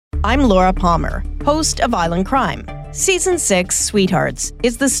I'm Laura Palmer, host of Island Crime. Season 6, Sweethearts,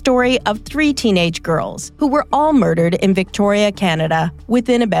 is the story of 3 teenage girls who were all murdered in Victoria, Canada,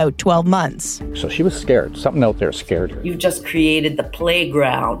 within about 12 months. So she was scared. Something out there scared her. You've just created the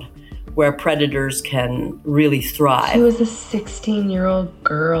playground where predators can really thrive. She was a 16-year-old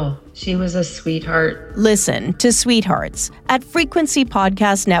girl. She was a sweetheart. Listen to Sweethearts at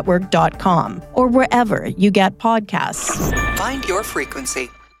frequencypodcastnetwork.com or wherever you get podcasts. Find your frequency.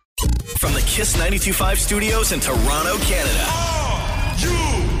 From the Kiss 92.5 studios in Toronto, Canada. Are you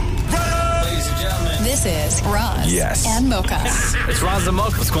ready? Ladies and gentlemen. This is Roz and Mocha. It's Roz and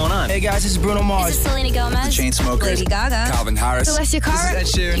Mocha. What's going on? Hey guys, this is Bruno Mars. This is Selena Gomez. The Chainsmokers. Lady Gaga. Calvin Harris. Alessia Cara. This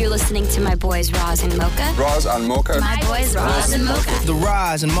is Ed Sheeran. You're listening to my boys Roz and Mocha. Roz and Mocha. My boys Roz and Mocha. The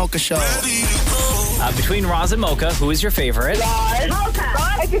Roz and Mocha Show. Between Roz and Mocha, who is your favorite? Roz. Mocha.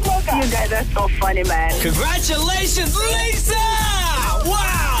 Roz. Mocha. You guys are so funny, man. Congratulations, Lisa!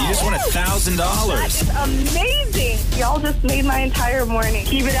 Wow! You just won $1,000. That's amazing. Y'all just made my entire morning.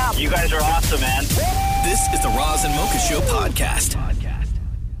 Keep it up. You guys are awesome, man. This is the Roz and Mocha Show podcast.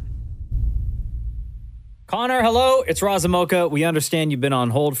 Connor, hello. It's Roz and Mocha. We understand you've been on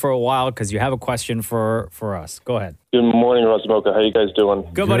hold for a while because you have a question for us. Go ahead. Good morning, Roz and Mocha. How you guys doing?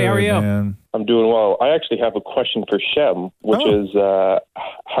 Good, buddy. How are you? Man. I'm doing well. I actually have a question for Shem, which is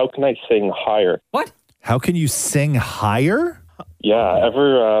how can I sing higher? What? How can you sing higher? Yeah,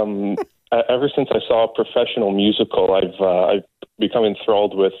 ever since I saw a professional musical, I've become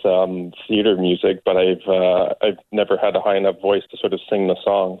enthralled with theater music, but I've never had a high enough voice to sort of sing the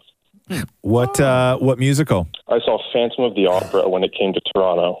songs. What musical? I saw Phantom of the Opera when it came to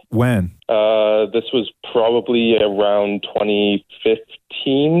Toronto. When? This was probably around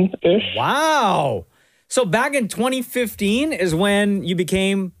 2015-ish. Wow. So back in 2015 is when you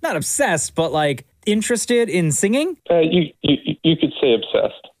became, not obsessed, but like interested in singing? You could say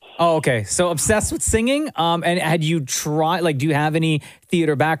obsessed. Oh, okay. So obsessed with singing. And had you tried, like, do you have any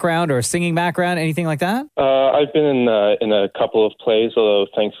theater background or singing background, anything like that? I've been in a couple of plays, although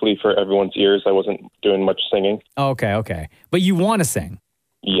thankfully for everyone's ears, I wasn't doing much singing. Okay. But you want to sing?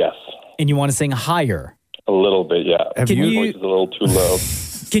 Yes. And you want to sing higher? A little bit, yeah. My voice is a little too low.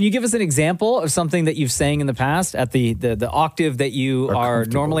 Can you give us an example of something that you've sang in the past at the octave that you are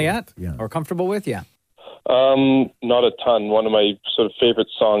normally at or comfortable with? Yeah. Not a ton. One of my sort of favorite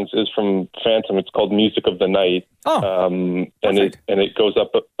songs is from Phantom. It's called Music of the Night. And it goes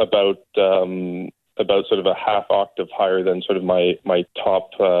up about sort of a half octave higher than sort of my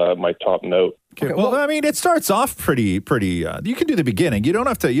top note. Okay, well, I mean, it starts off pretty. You can do the beginning. You don't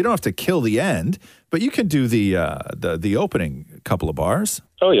have to kill the end, but you can do the opening couple of bars.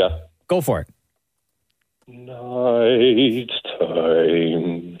 Oh yeah, go for it. Nighttime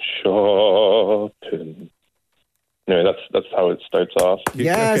shopping. Anyway, that's how it starts off.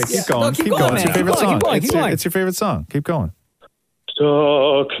 Yes. Okay, keep going. Keep going. It's your favorite song. It's your favorite song. Keep going.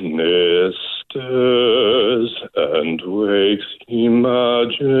 Darkness stirs and wakes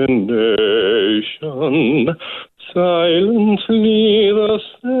imagination. Silently the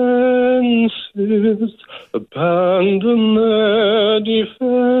senses abandon their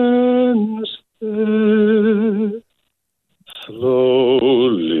defenses.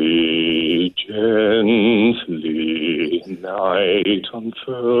 Slowly, gently, night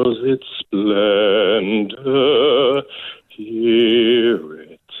unfurls its splendor. Hear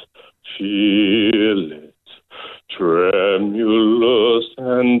it, feel it, tremulous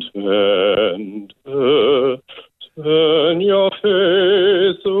and tender. Turn your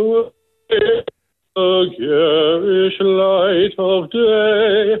face away, the garish light of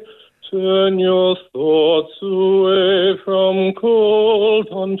day. Turn your thoughts away from cold,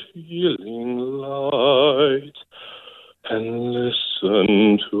 unfeeling light, and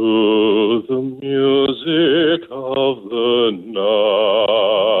listen to the music of the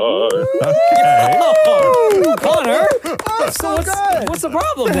night. Okay. Oh, Connor, so good. What's the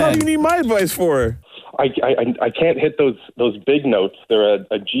problem? What the hell do you need my advice for? I can't hit those big notes. They're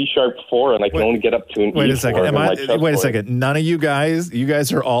a G sharp 4, and I can only get up to an E4. Wait a second. Wait a second. None of you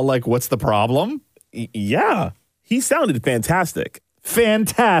guys are all like, what's the problem? Yeah. He sounded fantastic.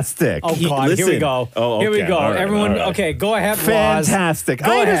 Fantastic. Oh, God. Listen. Here we go. Oh, okay. Here we go. All right, Everyone, all right. okay, go ahead, Roz. Fantastic.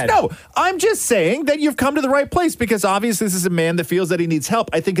 Go ahead. No, I'm just saying that you've come to the right place because obviously this is a man that feels that he needs help.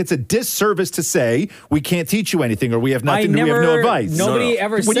 I think it's a disservice to say we can't teach you anything or we have nothing. We have no advice. Nobody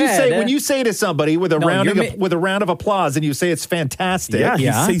ever when said. When you say to somebody with a round of applause and you say it's fantastic.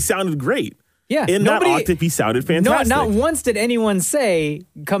 Yeah, he sounded great. Yeah. In that octave, he sounded fantastic. Not once did anyone say,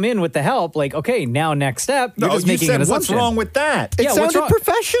 come in with the help, like, okay, now next step. You're just making an assumption. What's wrong with that? It sounded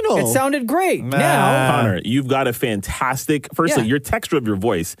professional. It sounded great. Now, Connor, you've got a fantastic, firstly, your texture of your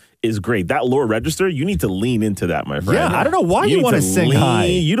voice is great. That lower register, you need to lean into that, my friend. Yeah, I don't know why you want to sing high.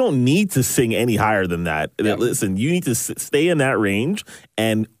 You don't need to sing any higher than that. Yeah. Listen, you need to stay in that range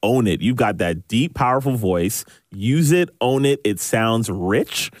and own it. You've got that deep, powerful voice. Use it, own it. It sounds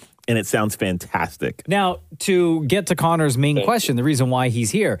rich. And it sounds fantastic. Now, to get to Connor's main question, the reason why he's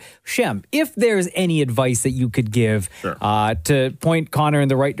here, Shem, if there's any advice that you could give to point Connor in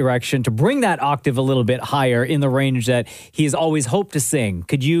the right direction, to bring that octave a little bit higher in the range that he has always hoped to sing,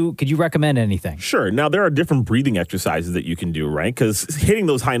 could you recommend anything? Sure. Now, there are different breathing exercises that you can do, right? Because hitting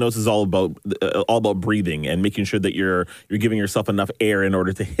those high notes is all about breathing and making sure that you're giving yourself enough air in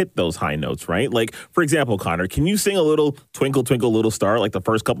order to hit those high notes, right? Like, for example, Connor, can you sing a little Twinkle, Twinkle, Little Star, like the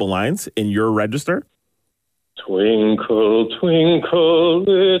first couple lines in your register? Twinkle, twinkle,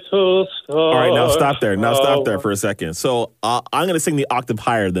 little star. All right, now stop there. Now stop there for a second. So I'm going to sing the octave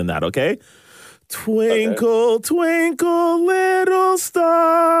higher than that, okay? Twinkle, twinkle, little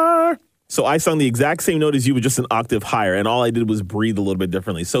star. So I sung the exact same note as you, but just an octave higher, and all I did was breathe a little bit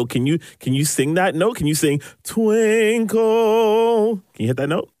differently. So can you sing that note? Can you sing twinkle? Can you hit that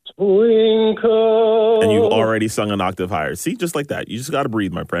note? Twinkle. And you already sung an octave higher. See, just like that. You just got to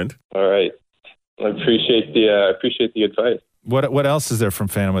breathe, my friend. All right. I appreciate the advice. What else is there from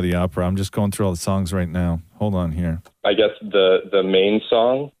Phantom of the Opera? I'm just going through all the songs right now. Hold on here. I guess the main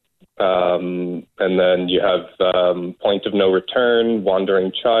song, and then you have Point of No Return,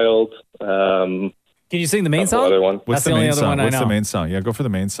 Wandering Child. Can you sing the main song? Other one. What's the main song? What's the main song? Yeah, go for the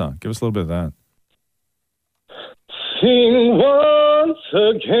main song. Give us a little bit of that. Sing once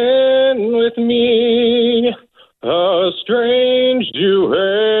again with me a strange duet.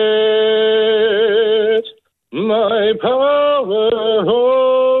 My power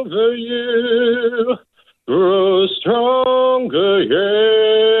over you grows stronger yet.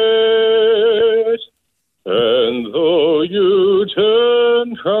 And though you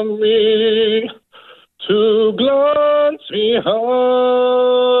turn from me to glance behind,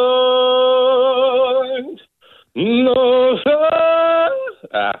 no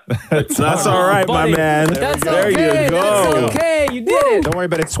That's all right, buddy. my man. That's there okay. you go. That's okay. You did it. Don't worry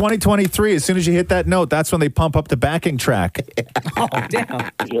about it. It's 2023. As soon as you hit that note, that's when they pump up the backing track. Oh, damn.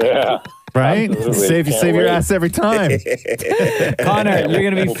 Yeah. Right? Absolutely. Save your ass every time. Connor, you're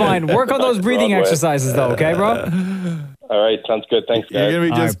going to be fine. Work on those breathing exercises, though, okay, bro? All right, sounds good. Thanks, guys. You're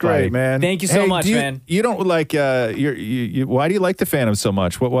gonna be just great, buddy. man. Thank you so much, man. You don't like why do you like the Phantom so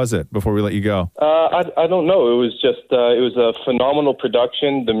much? What was it before we let you go? I don't know. It was just it was a phenomenal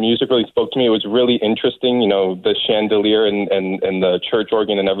production. The music really spoke to me. It was really interesting. You know, the chandelier and the church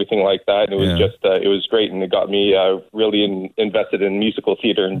organ and everything like that. And it was just it was great, and it got me really invested in musical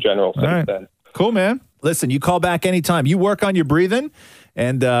theater in general since then. Cool, man. Listen, you call back anytime. You work on your breathing,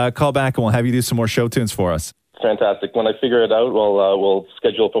 and call back, and we'll have you do some more show tunes for us. Fantastic. When I figure it out, we'll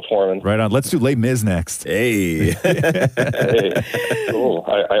schedule a performance. Right on. Let's do Les Mis next. Hey. Hey. Cool.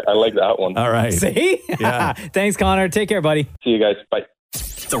 I like that one. All right. See? Yeah. Thanks, Connor. Take care, buddy. See you guys. Bye.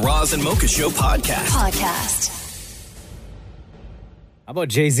 The Roz and Mocha Show podcast. How about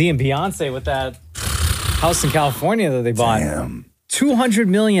Jay Z and Beyonce with that house in California that they bought? Damn. $200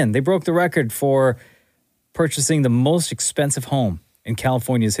 million. They broke the record for purchasing the most expensive home in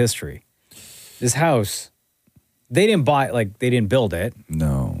California's history. This house, they didn't build it.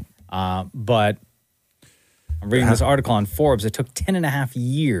 No. But I'm reading this article on Forbes. It took 10 and a half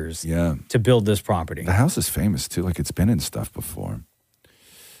years to build this property. The house is famous, too. Like, it's been in stuff before.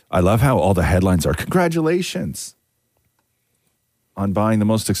 I love how all the headlines are, congratulations on buying the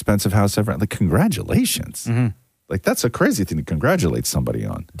most expensive house ever. Like, congratulations. Mm-hmm. Like, that's a crazy thing to congratulate somebody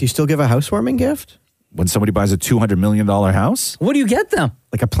on. Do you still give a housewarming gift? When somebody buys a $200 million house? What do you get them?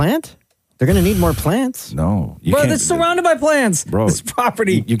 Like a plant? They're going to need more plants. No. Bro, that's surrounded by plants. Bro, this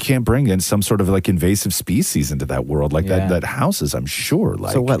property. You can't bring in some sort of like invasive species into that world like that houses, I'm sure.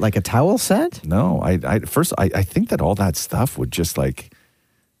 Like, so what, like a towel set? No. I think that all that stuff would just like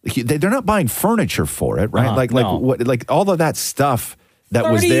they're not buying furniture for it, right? Like all of that stuff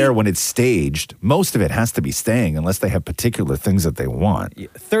that was there when it's staged, most of it has to be staying unless they have particular things that they want.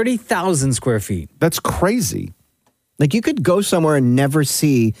 30,000 square feet. That's crazy. Like you could go somewhere and never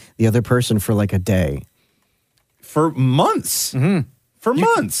see the other person for like a day. For months. Mm-hmm. For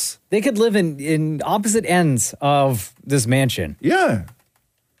months. They could live in opposite ends of this mansion. Yeah.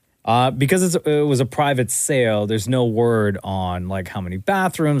 Because it was a private sale, there's no word on like how many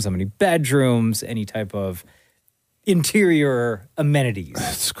bathrooms, how many bedrooms, any type of interior amenities.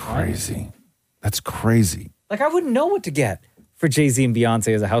 That's crazy. That's crazy. Like, I wouldn't know what to get for Jay Z and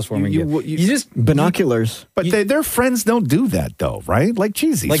Beyonce as a housewarming gift. You just binoculars. But their friends don't do that, though, right? Like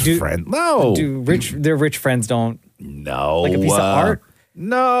Jeezy's friend. No. Their rich friends don't? No. Like a piece of art?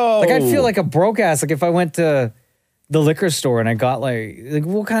 No. Like, I'd feel like a broke ass. Like, if I went to the liquor store and I got like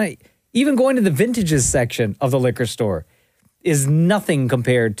what kind of, even going to the vintages section of the liquor store is nothing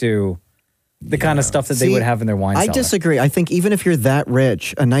compared to the kind of stuff that they would have in their wine cellar. I disagree. I think even if you're that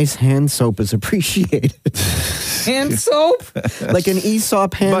rich, a nice hand soap is appreciated. Hand soap? Like an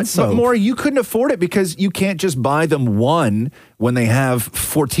Aesop hand soap. But Maurie, you couldn't afford it because you can't just buy them one when they have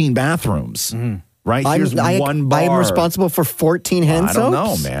 14 bathrooms, right? Here's one bar. I am responsible for 14 hand soaps? I don't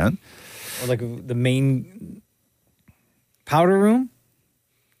know, man. Or like the main powder room?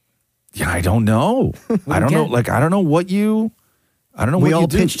 Yeah, I don't know. I don't know. Like, I don't know what you... I don't know what you do. We all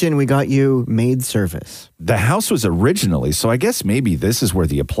pitched in. We got you maid service. The house was originally, so I guess maybe this is where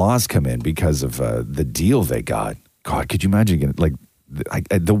the applause come in because of the deal they got. God, could you imagine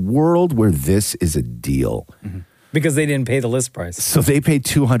the world where this is a deal? Because they didn't pay the list price. So they paid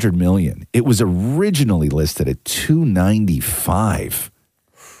 $200 million. It was originally listed at $295.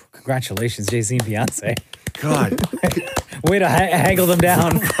 Congratulations, Jay Z and Beyonce. God. Way to haggle them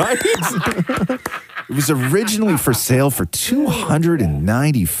down. Right? It was originally for sale for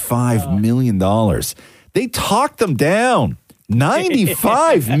 $295 million. They talked them down.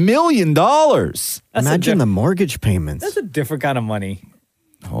 $95 million. Imagine the mortgage payments. That's a different kind of money.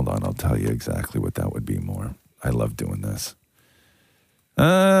 Hold on, I'll tell you exactly what that would be more. I love doing this.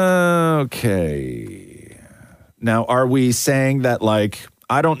 Okay. Now, are we saying that, like,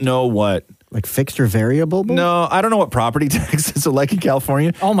 I don't know what... Like fixed or variable? No, I don't know what property taxes are like in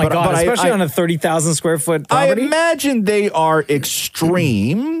California. Oh my God, especially on a 30,000 square foot property. I imagine they are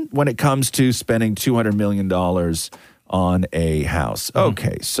extreme when it comes to spending $200 million on a house.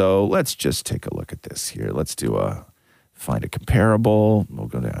 Okay, so let's just take a look at this here. Let's find a comparable. We'll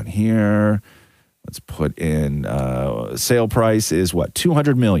go down here. Let's put in sale price is what?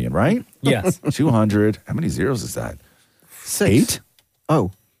 $200 million, right? Yes. 200. How many zeros is that? 6. 8?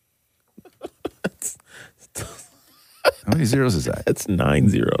 Oh. How many zeros is that? It's 9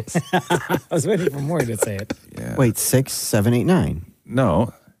 zeros. I was waiting for Maurie to say it. Yeah. Wait, 6, 7, 8, 9.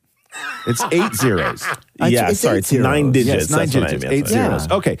 No. It's 8 zeros. It's 9 digits. Yeah, it's 9 That's what I digits. meant. 8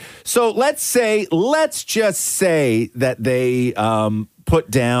 zeros. Okay. So let's just say that they put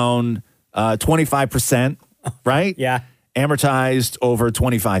down 25%, right? Yeah. Amortized over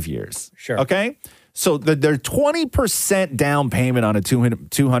 25 years. Sure. Okay? So their 20% down payment on a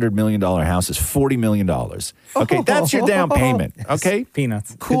 $200 million house is $40 million. Okay, that's your down payment. Okay?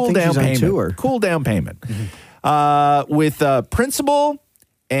 Peanuts. Cool down payment. Cool down payment. With principal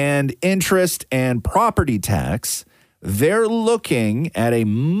and interest and property tax, they're looking at a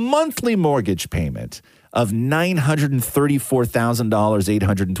monthly mortgage payment of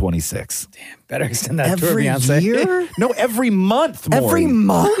 $934,826. Damn, better extend that to Beyonce. Every year? No, every month, Maurie. Every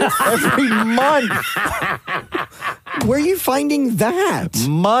month? Every month. Where are you finding that?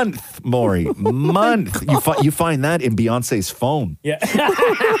 Month, Maurie. Month. You find that in Beyonce's phone. Yeah.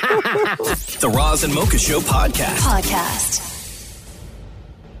 The Roz and Mocha Show podcast.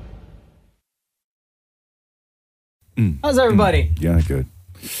 How's everybody? Yeah, good.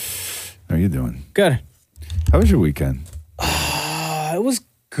 How are you doing? Good. How was your weekend? It was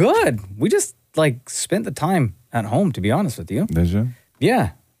good. We just spent the time at home, to be honest with you. Did you?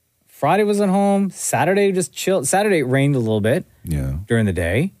 Yeah. Friday was at home. Saturday just chilled. Saturday it rained a little bit. Yeah. During the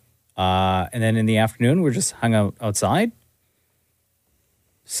day. And then in the afternoon, we just hung out outside.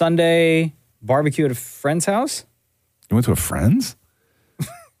 Sunday, barbecue at a friend's house. You went to a friend's?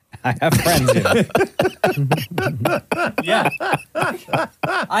 I have friends, you know. Yeah.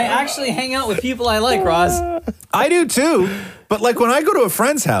 I actually hang out with people I like, Roz. I do too. But when I go to a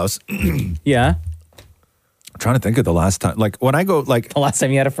friend's house. Yeah. I'm trying to think of the last time. When I go, the last time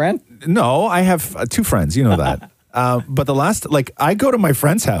you had a friend? No, I have 2 friends. You know that. But the last, I go to my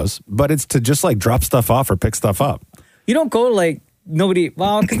friend's house, but it's to just drop stuff off or pick stuff up. You don't go nobody,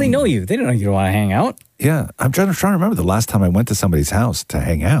 because they know you. They don't know you don't want to hang out. Yeah. I'm trying to remember the last time I went to somebody's house to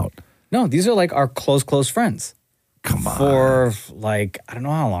hang out. No, these are our close friends. Come on. For I don't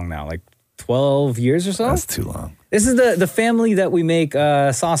know how long now, 12 years or so? That's too long. This is the family that we make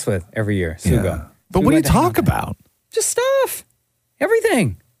sauce with every year, Suga. Yeah. But what do you talk about? Just stuff.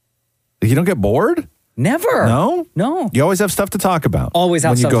 Everything. You don't get bored? Never. No? No. You always have stuff to talk about. Always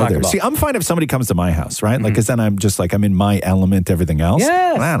have stuff to talk about. See, I'm fine if somebody comes to my house, right? Because then I'm just I'm in my element, everything else.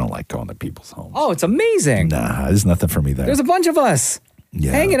 Yes. I don't like going to people's homes. Oh, it's amazing. Nah, there's nothing for me there. There's a bunch of us.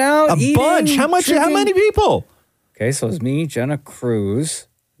 Yeah. Hanging out, A eating, bunch. How drinking. many people? Okay, so it's me, Jenna Cruz,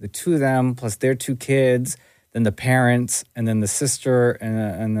 the two of them plus their two kids, then the parents, and then the sister,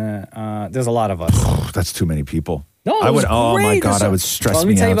 and there's a lot of us. That's too many people. No, I would. great. Oh my God, I would stress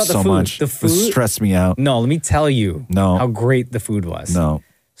me out so much. The It food would stress me out. No, let me tell you. No. How great the food was. No.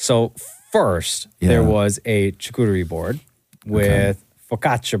 So first, there was a charcuterie board with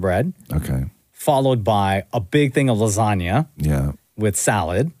focaccia bread. Okay. Followed by a big thing of lasagna. Yeah. With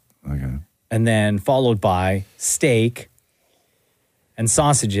salad. Okay. And then followed by steak and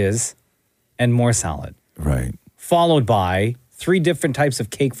sausages and more salad. Right. Followed by 3 different types of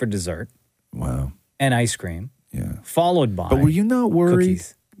cake for dessert. Wow. And ice cream. Yeah. Followed by But were you not worried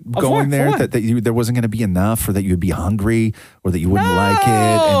cookies. going there that there wasn't going to be enough, or that you would be hungry, or that you wouldn't like it,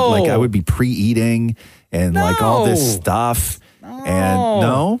 and like I would be pre-eating and like all this stuff? And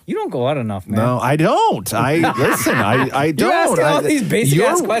no, you don't go out enough, man. No, I don't. I listen. I don't. You're asking all these basic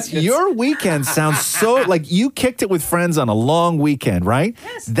ass questions. Your weekend sounds so like you kicked it with friends on a long weekend, right?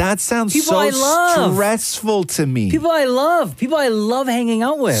 Yes. That sounds People I so love. stressful to me. People I love hanging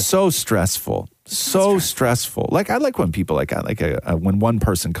out with. So stressful. So stressful. Like I like when people when one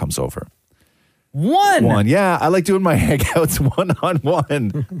person comes over. One. Yeah. I like doing my hangouts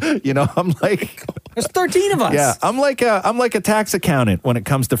one-on-one. You know, I'm like there's 13 of us. Yeah. I'm like a tax accountant when it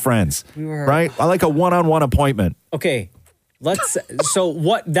comes to friends. Right? I like a one-on-one appointment. Okay. So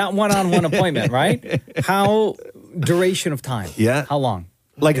what that one-on-one appointment, right? How duration of time? Yeah. How long?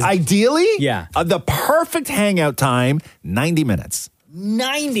 Like ideally? Yeah. The perfect hangout time, 90 minutes.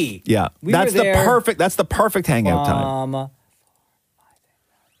 90. Yeah. That's the perfect hangout time.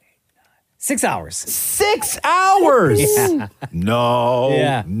 6 hours. 6 hours? Yeah. No.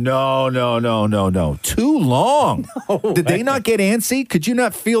 Yeah. No. Too long. Did they not get antsy? Could you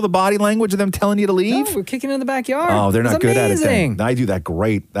not feel the body language of them telling you to leave? No, we're kicking in the backyard. Oh, they're It was not good at it amazing. then. I do that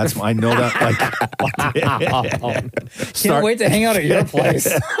great. I know that. Can't wait to hang out at your place.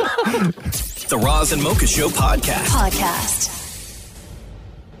 The Roz and Mocha Show podcast.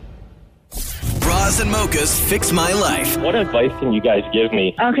 Roz and Mocha's Fix My Life. What advice can you guys give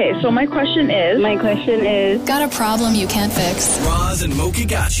me? Okay, so my question is... Got a problem you can't fix? Roz and Mocha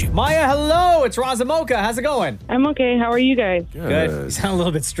got you. Maya, hello. It's Roz and Mocha. How's it going? I'm okay. How are you guys? Good. You sound a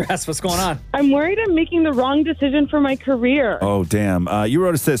little bit stressed. What's going on? I'm worried I'm making the wrong decision for my career. Oh, damn. You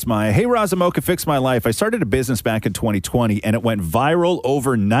wrote us this, Maya. Hey, Roz and Mocha, Fix My Life. I started a business back in 2020, and it went viral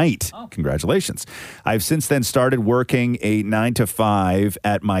overnight. Oh. Congratulations. I've since then started working a 9-to-5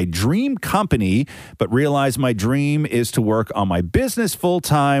 at my dream company, but realized my dream is to work on my business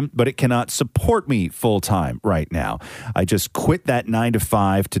full-time, but it cannot support me full-time right now. I just quit that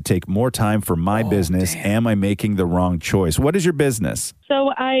 9-to-5 to take more time for my business. Damn. Am I making the wrong choice? What is your business?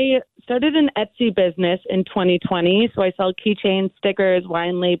 So I started an Etsy business in 2020. So I sell keychains, stickers,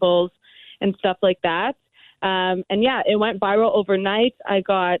 wine labels, and stuff like that. And yeah, it went viral overnight. I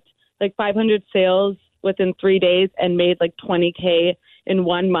got like 500 sales within 3 days and made like $20K in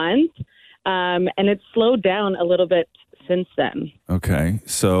 1 month. And it's slowed down a little bit since then. Okay,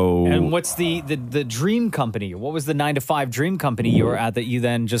 so... And what's the dream company? What was the 9-to-5 dream company you were at that you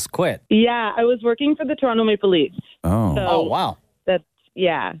then just quit? Yeah, I was working for the Toronto Maple Leafs. Oh. Oh, wow. That's,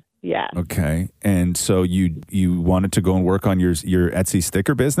 yeah. Okay, and so you wanted to go and work on your Etsy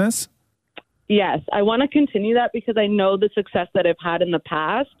sticker business? Yes, I want to continue that because I know the success that I've had in the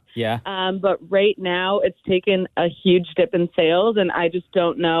past. Yeah. But right now it's taken a huge dip in sales, and I just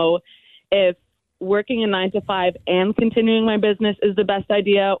don't know if working a 9-to-5 and continuing my business is the best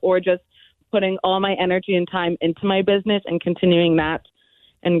idea, or just putting all my energy and time into my business and continuing that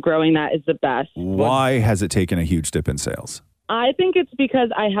and growing that is the best. Why has it taken a huge dip in sales? I think it's because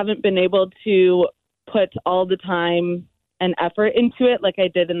I haven't been able to put all the time and effort into it like I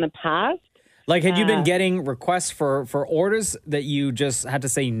did in the past. Like, had you been getting requests for orders that you just had to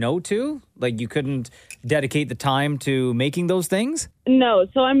say no to? Like, you couldn't dedicate the time to making those things? No.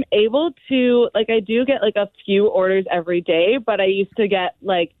 So I'm able to, like, I do get, like, a few orders every day, but I used to get,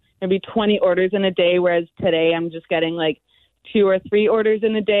 like, maybe 20 orders in a day, whereas today I'm just getting, like, 2 or 3 orders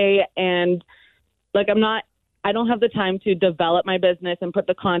in a day. And, like, I don't have the time to develop my business and put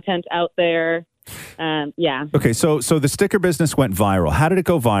the content out there. Yeah. Okay, so the sticker business went viral. How did it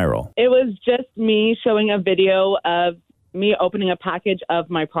go viral? It was just me showing a video of me opening a package of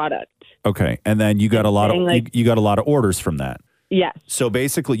my product. Okay, and then you got a lot of you got a lot of orders from that. Yes. So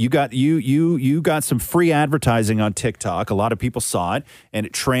basically, you got some free advertising on TikTok. A lot of people saw it, and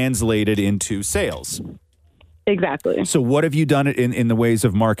it translated into sales. Exactly. So what have you done in the ways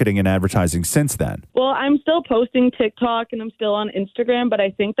of marketing and advertising since then? Well, I'm still posting TikTok and I'm still on Instagram, but I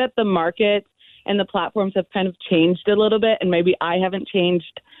think that the market and the platforms have kind of changed a little bit, and maybe I haven't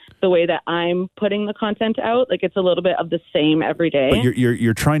changed the way that I'm putting the content out. Like, it's a little bit of the same every day. But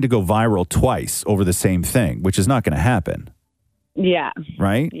you're trying to go viral twice over the same thing, which is not going to happen. Yeah.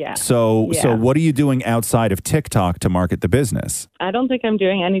 Right? Yeah. So Yeah. what are you doing outside of TikTok to market the business? I don't think I'm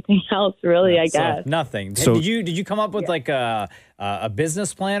doing anything else, really, I guess. Nothing. So- did you come up with like a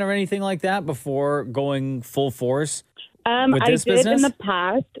business plan or anything like that before going full force? With I this did business? in the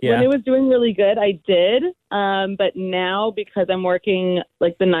past. Yeah. When it was doing really good, I did. But now, because I'm working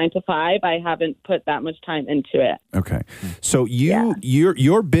like the 9 to 5, I haven't put that much time into it. Okay. So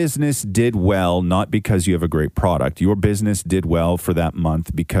your business did well, not because you have a great product. Your business did well for that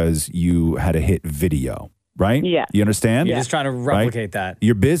month because you had a hit video, right? Yeah. You understand? You're just trying to replicate that.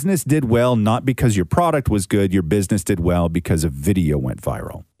 Your business did well, not because your product was good. Your business did well because a video went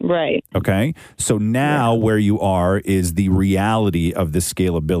viral. Right. Okay. So now where you are is the reality of the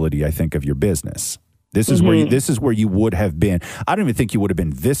scalability, I think, of your business. This is where you would have been. I don't even think you would have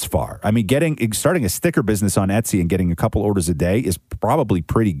been this far. I mean, starting a sticker business on Etsy and getting a couple orders a day is probably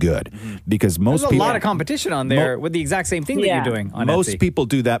pretty good because most There's people a lot of competition on there with the exact same thing that you're doing on most Etsy. people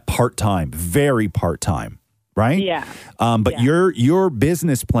do that part-time, very part-time. Right? Yeah. But your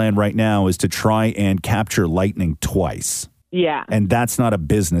business plan right now is to try and capture lightning twice. Yeah. And that's not a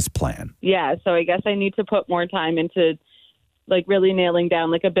business plan. Yeah. So I guess I need to put more time into like really nailing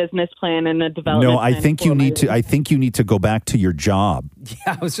down like a business plan and a development No, I plan think for you my need to. I think you need to go back to your job.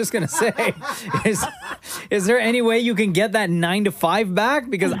 Yeah, I was just gonna say, is there any way you can get that 9 to 5 back?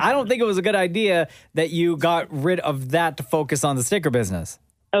 Because I don't think it was a good idea that you got rid of that to focus on the sticker business.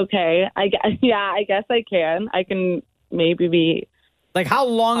 Okay. I guess I can. I can maybe be. Like, how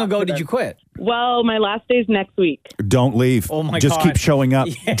long ago did you quit? Well, my last day's next week. Don't leave. Oh my Just God. keep showing up.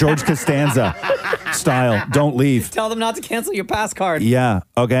 Yeah. George Costanza style. Don't leave. Tell them not to cancel your pass card. Yeah.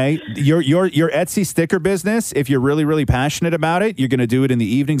 Okay. Your Etsy sticker business, if you're really, really passionate about it, you're going to do it in the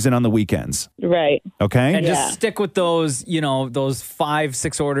evenings and on the weekends. Right. Okay. And just stick with those, those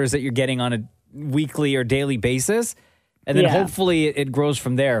 5-6 orders that you're getting on a weekly or daily basis. And then hopefully it grows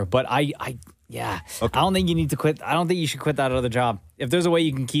from there. But I don't think you need to quit. I don't think you should quit that other job. If there's a way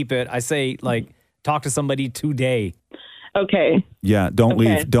you can keep it, I say talk to somebody today. Okay. Yeah, don't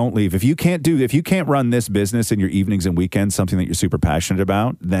leave. Don't leave. If you can't run this business in your evenings and weekends, something that you're super passionate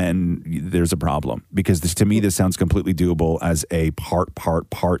about, then there's a problem. Because to me, this sounds completely doable as a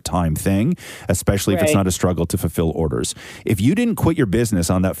part-time thing, especially if it's not a struggle to fulfill orders. If you didn't quit your business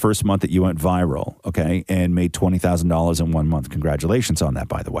on that first month that you went viral, okay, and made $20,000 in 1 month, congratulations on that,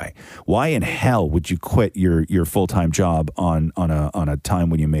 by the way. Why in hell would you quit your full-time job on a time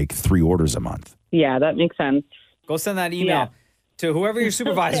when you make 3 orders a month? Yeah, that makes sense. Go send that email to whoever your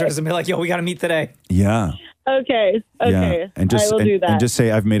supervisor is and be like, yo, we got to meet today. Yeah. Okay. Yeah. And I will do that. And just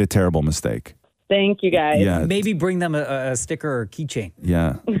say, I've made a terrible mistake. Thank you, guys. Yeah. Maybe bring them a sticker or keychain.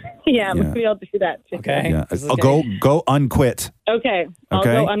 Yeah. Yeah, maybe I'll do that too. Okay. Yeah. Go unquit. Okay. I'll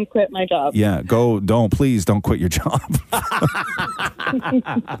Okay. go unquit my job. Yeah. Please don't quit your job.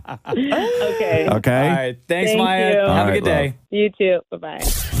 Okay. Okay. All right. Thanks, Thank Maya. you. Have a right, good day. You too. Bye-bye.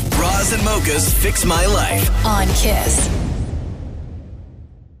 Roz and Mocha's Fix My Life. On Kiss.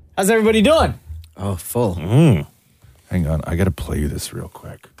 How's everybody doing? Oh, full. Hang on. I got to play you this real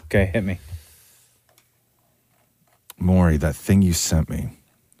quick. Okay, hit me. Maurie, that thing you sent me.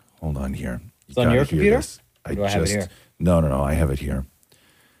 Hold on here. It's on your computer? I Do I have it here? No. I have it here.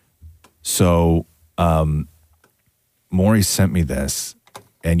 So, Maurie sent me this,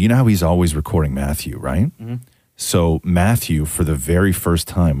 and you know how he's always recording Matthew, right? Mm-hmm. So Matthew, for the very first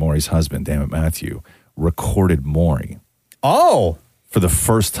time, Maurie's husband, Damnit Matthew, recorded Maurie. Oh. For the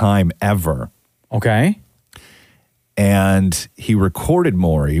first time ever. Okay. And he recorded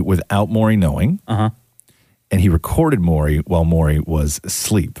Maurie without Maurie knowing. Uh-huh. And he recorded Maurie while Maurie was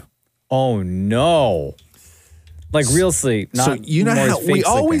asleep. Oh, no. Like real sleep. Not So you know Maury's how fake we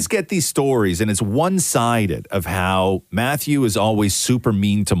always sleeping. get these stories, and it's one-sided of how Matthew is always super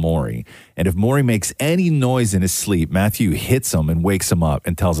mean to Maurie. And if Maurie makes any noise in his sleep, Matthew hits him and wakes him up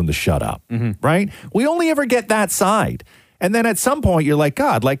and tells him to shut up. Right? We only ever get that side. And then at some point, you're like,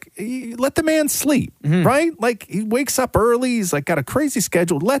 God, like, let the man sleep, right? Like, he wakes up early. He's like got a crazy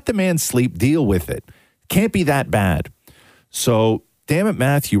schedule. Let the man sleep. Deal with it. Can't be that bad. So, Damnit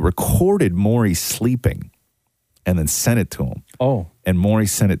Matthew recorded Maurie sleeping and then sent it to him. Oh. And Maurie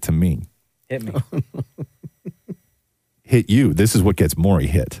sent it to me. Hit me. Hit you. This is what gets Maurie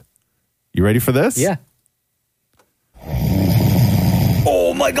hit. You ready for this? Yeah.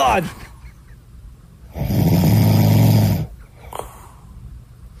 Oh, my God.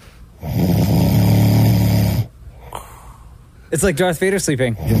 It's like Darth Vader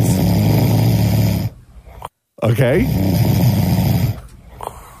sleeping. Yes. Okay.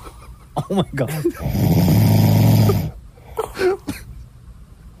 Oh my God.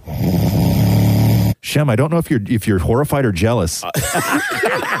 Shem, I don't know if you're horrified or jealous.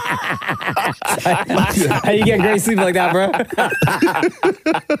 How you get great sleep like that, bro?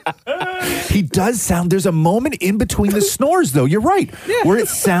 He does sound, there's a moment in between the snores, though. You're right. Yeah. Where it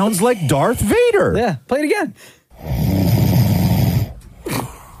sounds like Darth Vader. Yeah, play it again.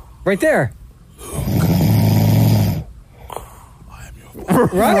 Right there.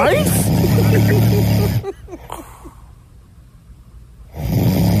 Right?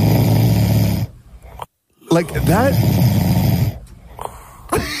 Like that.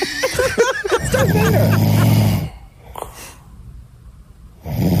 It's Darth Vader.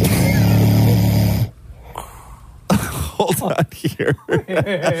 Hold on here.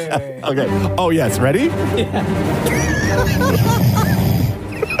 Okay. Oh, yes. Ready? Yeah.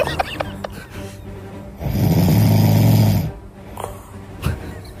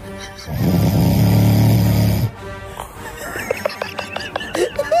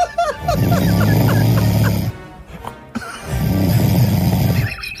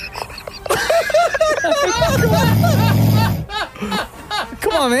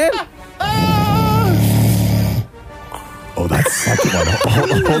 Come on, man. Oh, that second one.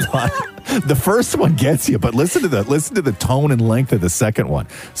 Hold on. The first one gets you, but listen to the tone and length of the second one.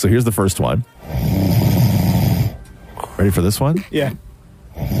 So here's the first one. Ready for this one? Yeah.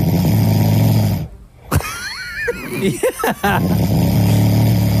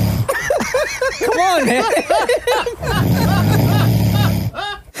 Come on, man.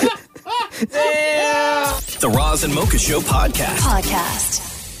 The Roz and Mocha Show podcast.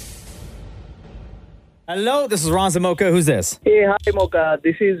 Hello, this is Roz and Mocha. Who's this? Hey, hi, Mocha.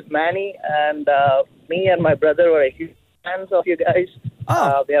 This is Manny, and me and my brother were huge fans of you guys.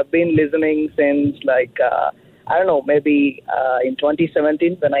 We have been listening since, I don't know, maybe in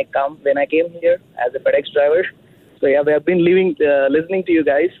 2017 when I came here as a FedEx driver. So yeah, we have been listening to you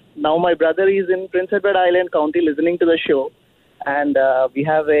guys. Now my brother is in Prince Edward Island County listening to the show, and we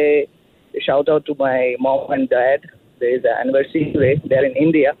have a shout out to my mom and dad. There is an anniversary today. They're in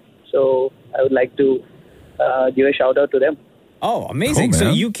India, so I would like to give a shout out to them. Oh, amazing. So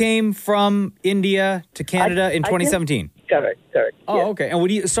you came from India to Canada in 2017? Correct. Oh, yeah. okay. And what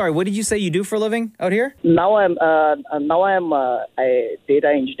did you say you do for a living out here? Now I'm a data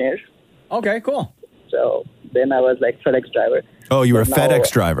engineer. Okay, cool. So then I was like FedEx driver. Oh, you were a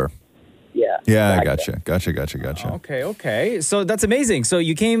FedEx driver. Yeah. Yeah, I gotcha. Gotcha. Okay. So that's amazing. So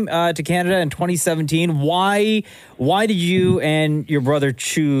you came to Canada in 2017. Why did you and your brother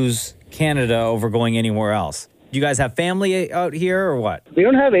choose Canada over going anywhere else? Do you guys have family out here or what? We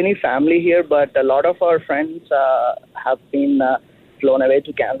don't have any family here, but a lot of our friends have been flown away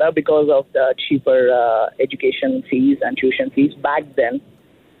to Canada because of the cheaper education fees and tuition fees back then.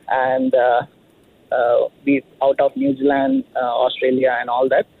 And we out of New Zealand, Australia and all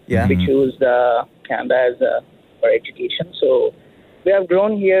that. Yeah. We choose Canada as for education. So we have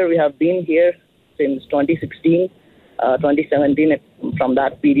grown here. We have been here since 2016, 2017 from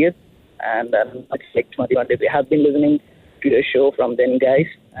that period. And like 2020, we have been listening to the show from then, guys.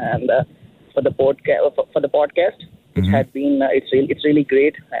 And for the podcast, it had been it's really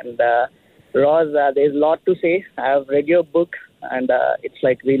great. And Roz, there's a lot to say. I have read your book, and it's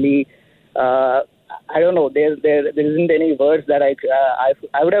like really. I don't know. There isn't any words that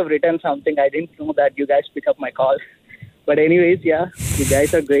I would have written something. I didn't know that you guys pick up my calls. But anyways, yeah, you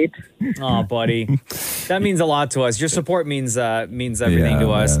guys are great. Oh, buddy, that means a lot to us. Your support means everything to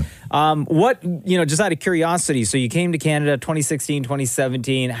us. What, just out of curiosity, so you came to Canada 2016,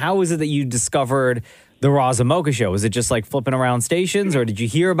 2017. How is it that you discovered the Roz and Mocha Show? Was it just like flipping around stations, or did you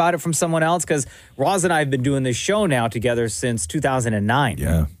hear about it from someone else? Because Roz and I have been doing this show now together since 2009.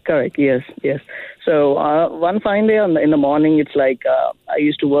 Yeah. Correct. Yes. So one fine day in the morning, it's like I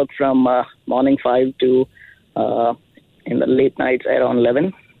used to work from morning 5 to in the late nights around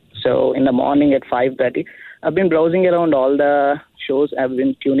 11. So in the morning at 5:30, I've been browsing around all the shows. I've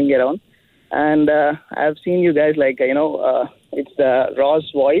been tuning around, and I've seen you guys it's the Roz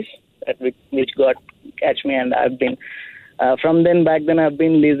voice which got catch me, and I've been from back then I've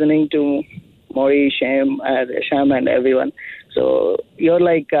been listening to Maurie, Sham, and everyone. So you're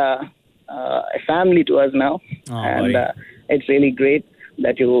like a family to us now, and it's really great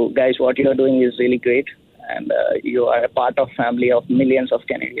that you guys, what you're doing is really great, and you are a part of family of millions of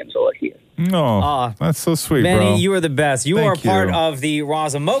Canadians over here. No, that's so sweet, Manny, bro. you are the best. You Thank are part you. of the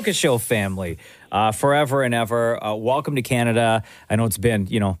Roz and Mocha Show family forever and ever. Welcome to Canada. I know it's been,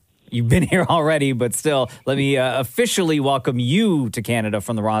 You've been here already, but still, let me officially welcome you to Canada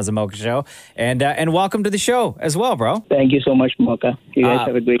from the Roz and Mocha Show. And welcome to the show as well, bro. Thank you so much, Mocha. You guys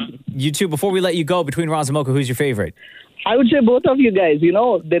have a great day. You too. Before we let you go, between Roz and Mocha, who's your favorite? I would say both of you guys.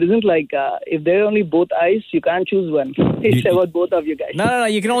 There isn't if there are only both eyes, you can't choose one. It's about both of you guys. No.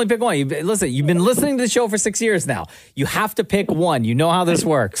 You can only pick one. Listen, you've been listening to the show for 6 years now. You have to pick one. You know how this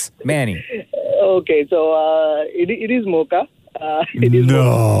works. Manny. Okay, so it is Mocha. It is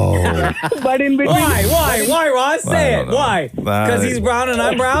No. But in between. Why, Roz? Say it. Why? Because he's brown and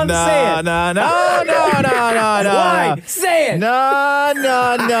I'm brown? Say it. No. Why? Say it. No. Why?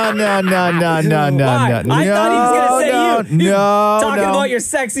 I thought he was going to say you. Talking about your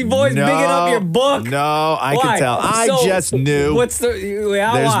sexy voice, bigging up your book. No, I could tell. I just knew. What's the...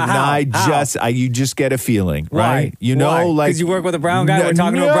 How? You just get a feeling, Why? right? Because you work with a brown guy? We're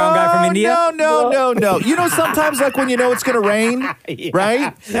talking to a brown guy from India? No. Sometimes when you know it's going to rain,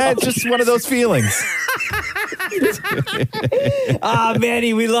 right? It's just one of those feelings.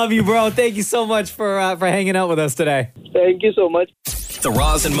 Manny, we love you, bro. Thank you so much for hanging out with us today. Thank you so much. The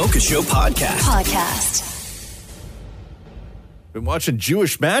Roz and Mocha Show podcast. Been watching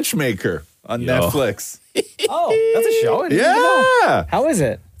Jewish Matchmaker on Netflix. Oh, that's a show? Yeah. How is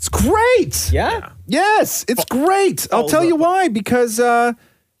it? It's great. Yeah? Yes, it's great. I'll tell you why. Because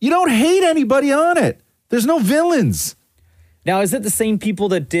you don't hate anybody on it. There's no villains. Now, is it the same people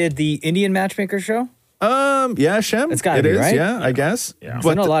that did the Indian Matchmaker show? Yeah, Shem. It's gotta be, right? Yeah, I guess. Yeah.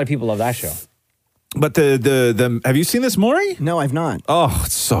 I know a lot of people love that show. But the have you seen this, Maurie? No, I've not. Oh,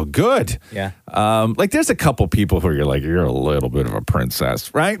 it's so good. Yeah. There's a couple people who you're like, you're a little bit of a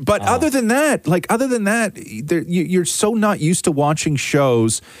princess, right? But other than that, you're so not used to watching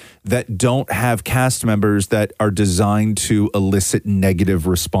shows that don't have cast members that are designed to elicit negative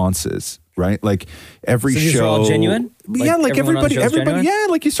responses. Right, like every show, all genuine. Yeah, like everybody. Genuine? Yeah,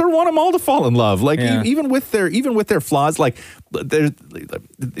 like you sort of want them all to fall in love. Like even with their flaws. Like the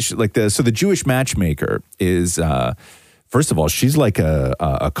Jewish Matchmaker is. First of all, she's like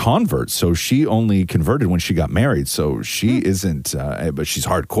a convert, so she only converted when she got married. So she isn't, but she's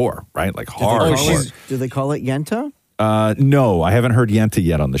hardcore, right? Like hardcore. Do they call it Yenta? No, I haven't heard Yenta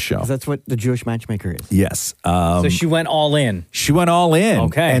yet on the show. That's what the Jewish Matchmaker is. Yes. So she went all in. She went all in.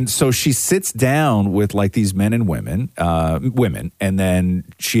 Okay. And so she sits down with like these men and women, and then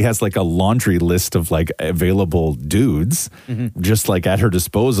she has like a laundry list of like available dudes, just like at her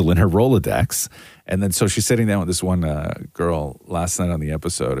disposal in her Rolodex. And then so she's sitting down with this one girl last night on the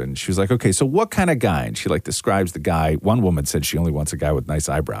episode, and she was like, okay, so what kind of guy? And she like describes the guy. One woman said she only wants a guy with nice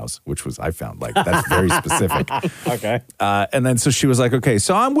eyebrows, which was, I found like, that's very specific. Okay. And then so she was like, okay,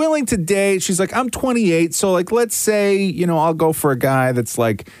 so I'm willing to date. She's like, I'm 28. So like, let's say, I'll go for a guy that's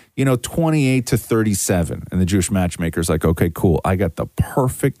like, 28 to 37. And the Jewish Matchmaker's like, okay, cool. I got the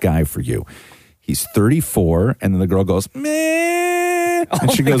perfect guy for you. He's 34. And then the girl goes, meh.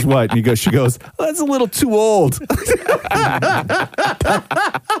 And she goes, what? And she goes, oh, that's a little too old.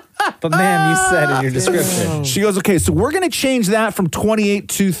 But ma'am, you said in your description. She goes, okay, so we're going to change that from 28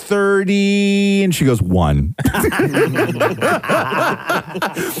 to 30. And she goes, 1.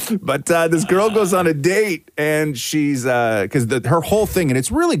 But this girl goes on a date, and she's, because her whole thing, and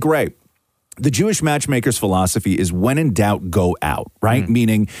it's really great. The Jewish Matchmaker's philosophy is when in doubt, go out, right?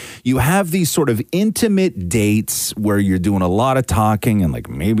 Meaning you have these sort of intimate dates where you're doing a lot of talking and like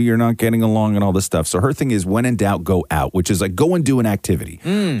maybe you're not getting along and all this stuff. So her thing is when in doubt, go out, which is like go and do an activity.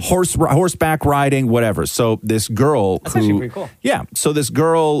 Horseback riding, whatever. So this girl That's actually pretty cool. Yeah. So this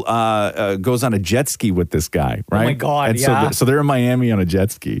girl goes on a jet ski with this guy, right? Oh my God, and yeah. So they're in Miami on a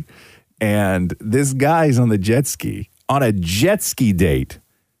jet ski. And this guy's on the jet ski, on a jet ski date,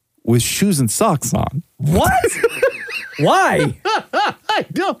 with shoes and socks on. What? Why? I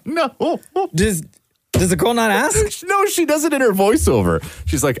don't know. Does the girl not ask? No, she does it in her voiceover.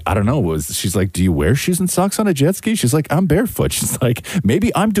 She's like, I don't know. She's like, do you wear shoes and socks on a jet ski? She's like, I'm barefoot. She's like,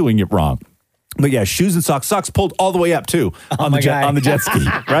 maybe I'm doing it wrong. But yeah, shoes and socks pulled all the way up too on the jet ski,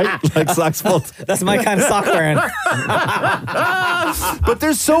 right? Like socks pulled. That's my kind of sock wearing. But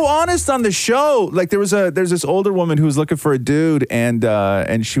they're so honest on the show. Like there's this older woman who was looking for a dude, and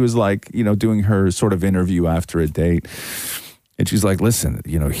she was like, doing her sort of interview after a date. And she's like, listen,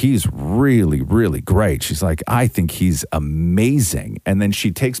 he's really, really great. She's like, I think he's amazing. And then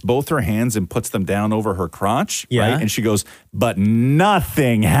she takes both her hands and puts them down over her crotch. Yeah. Right? And she goes, but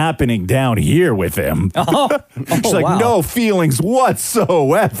nothing happening down here with him. She's like, no feelings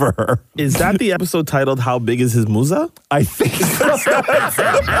whatsoever. Is that the episode titled How Big Is His Musa? I think so.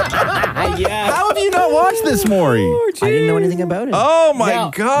 Yeah. How have you not watched this, Maurie? I didn't know anything about it. Oh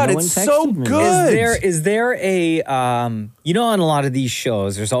my God, no it's one so texted me. good. Is there a, on a lot of these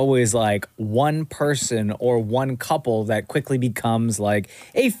shows, there's always like one person or one couple that quickly becomes like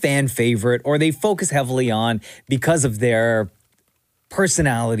a fan favorite, or they focus heavily on because of their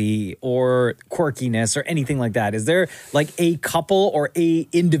personality or quirkiness or anything like that. Is there like a couple or a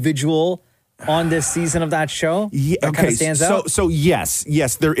individual on this season of that show that kind of stands out? So yes,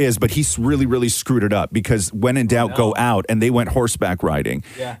 there is, but he's really screwed it up because when in doubt, go out, and they went horseback riding.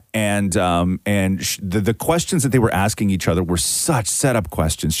 Yeah. And the questions that they were asking each other were such setup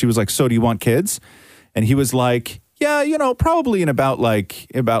questions. She was like, "So do you want kids?" And he was like, "Yeah, probably in about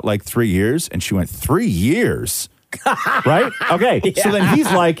 3 years." And she went, 3 years? Right? Okay. Yeah. So then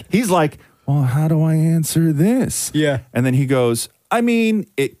he's like, well, how do I answer this? Yeah. And then he goes, I mean,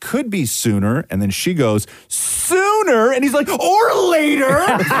 it could be sooner. And then she goes, sooner? And he's like, or later.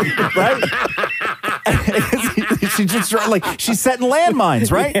 Right? She just she's setting landmines,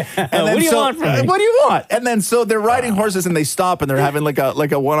 right? Yeah. And then What do you want from me? What do you want? And then so they're riding horses and they stop and they're having like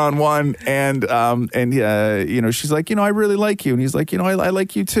a one-on-one and she's like, I really like you. And he's like, I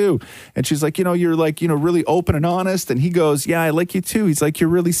like you too. And she's like, you're like, really open and honest. And he goes, yeah, I like you too. He's like, you're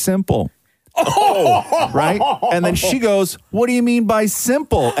really simple. Oh, right? And then she goes, what do you mean by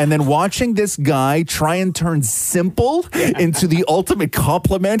simple? And then watching this guy try and turn simple into the ultimate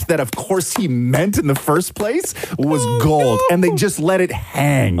compliment that of course he meant in the first place was gold. No. And they just let it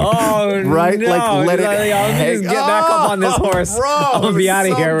hang. Oh, right? No. Like let it hang. Let me just get back up on this horse. Bro, I'm going to be out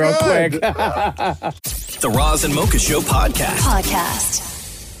of here real quick. The Roz and Mocha Show podcast.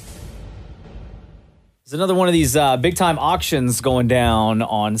 There's another one of these big time auctions going down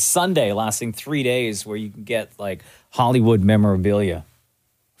on Sunday, lasting 3 days, where you can get like Hollywood memorabilia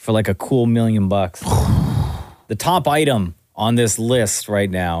for like a cool $1 million. The top item on this list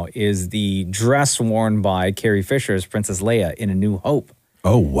right now is the dress worn by Carrie Fisher as Princess Leia in A New Hope.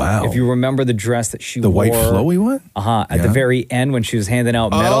 Oh, wow. If you remember the dress that she wore. The white flowy one? At the very end when she was handing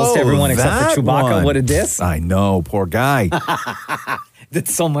out medals to everyone except for Chewbacca. One. What did this? I know, poor guy.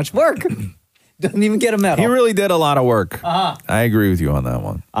 That's so much work. Doesn't even get a medal. He really did a lot of work. I agree with you on that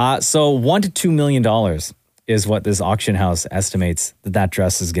one. So $1 to $2 million is what this auction house estimates that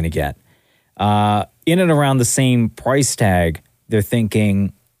dress is going to get. In and around the same price tag, they're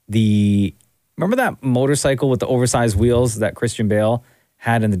thinking remember that motorcycle with the oversized wheels that Christian Bale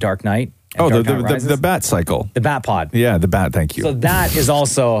had in The Dark Knight? The Bat cycle. The Bat Pod. Yeah, the Bat, thank you. So that is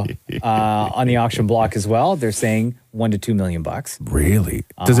also on the auction block as well. They're saying $1 to $2 million. Really?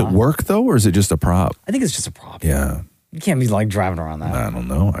 Does it work though, or is it just a prop? I think it's just a prop. Yeah. You can't be like driving around that. I don't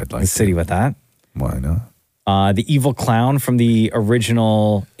know. I'd like the city with that. Why not? The evil clown from the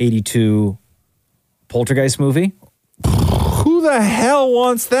original 82 Poltergeist movie. Who the hell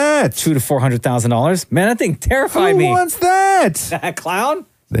wants that? $200,000 to $400,000. Man, that thing terrified me. Who wants that? That clown?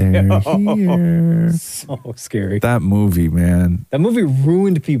 They're here. So scary. That movie, man. That movie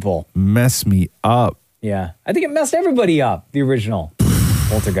ruined people. Messed me up. Yeah. I think it messed everybody up, the original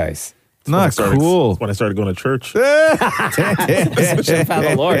Poltergeist. Not cool. That's when I started going to church. Found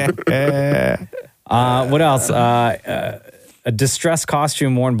the Lord. What else? A distressed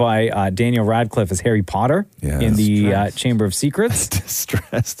costume worn by Daniel Radcliffe as Harry Potter in the Chamber of Secrets.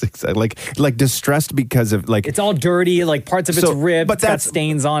 Distressed, exactly. Like distressed because of like it's all dirty, like parts of it's ripped, but got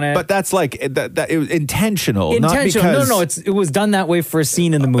stains on it. But that's like that it was intentional. Intentional. Not because, No. It was done that way for a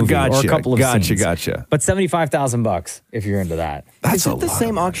scene in the movie or a couple of scenes. Gotcha. But $75,000 if you're into that. Is it the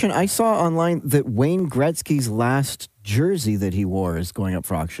same auction? I saw online that Wayne Gretzky's last jersey that he wore is going up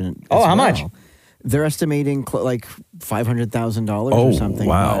for auction. Oh, how much? They're estimating like $500,000 or something.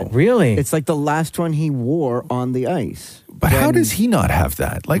 Wow. Really? It's like the last one he wore on the ice. But how does he not have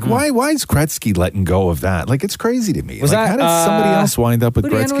that? Like, why is Gretzky letting go of that? Like, it's crazy to me. Was how did somebody else wind up with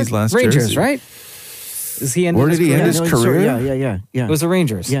Gretzky's last Rangers, jersey? right? Is he Where did he end his career? Yeah. It was the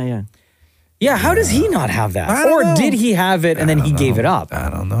Rangers. Yeah. Yeah, how does he not have that? Or did he have it and then he gave it up? I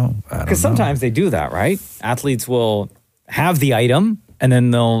don't know. Because sometimes they do that, right? Athletes will have the item and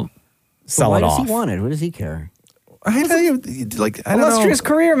then they'll sell it off. Why does he want it? What does he care? I don't know. Illustrious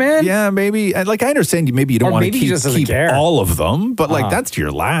career, man. Yeah, maybe. Like, I understand maybe you don't want to keep all of them, but like that's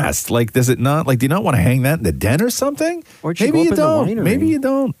your last. Like, does it not? Like, do you not want to hang that in the den or something? Or maybe you don't. Maybe you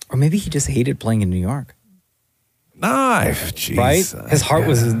don't. Or maybe he just hated playing in New York. Jeez. Right? His heart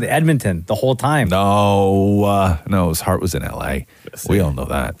was in Edmonton the whole time. No, his heart was in L.A. We all know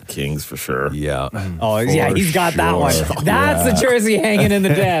that. Kings for sure. Yeah. Oh, yeah, he's got that one. That's the jersey hanging in the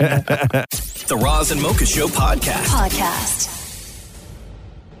den. The Roz and Mocha Show podcast.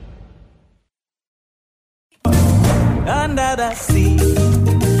 Under the sea,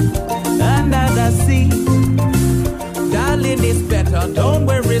 darling, Nothing is better. Don't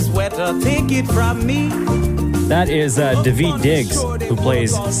wear is wetter. Take it from me. That is Daveed Diggs, who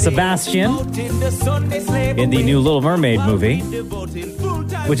plays Sebastian in the new Little Mermaid movie,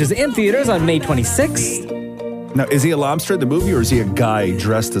 which is in theaters on May 26th. Now, is he a lobster in the movie, or is he a guy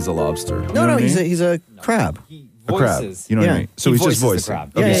dressed as a lobster? No, he's a crab. A crab. You know what I mean? So he's just voicing.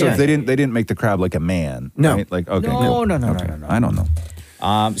 crab. Okay, Yeah, so yeah. they didn't make the crab like a man. No. Right? Like okay. No. I don't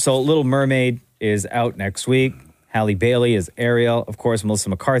know. So Little Mermaid is out next week. Halle Bailey is Ariel. Of course, Melissa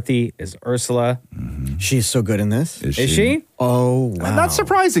McCarthy is Ursula. She's so good in this. Is she? Oh, wow. Not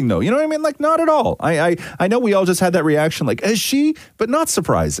surprising though. You know what I mean? Like not at all. I know we all just had that reaction. Like is she? But not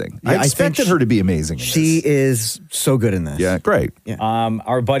surprising. Yeah, I I think expected her to be amazing. In She this. is so good in this. Yeah, great.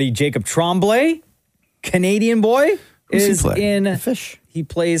 Our buddy Jacob Tremblay, Canadian boy, Who's he is play? in Fish. He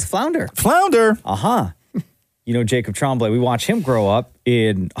plays Flounder. Flounder. You know Jacob Tremblay. We watched him grow up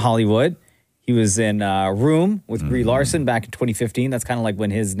in Hollywood. He was in Room with Brie Larson back in 2015. That's kind of like when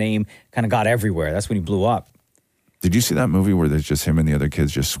his name kind of got everywhere. That's when he blew up. Did you see that movie where there's just him and the other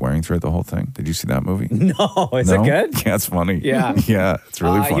kids just swearing throughout the whole thing? Did you see that movie? No, is it good? Yeah, it's funny. Yeah. Yeah, it's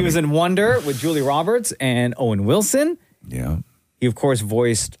really funny. He was in Wonder with Julie Roberts and Owen Wilson. Yeah. He, of course,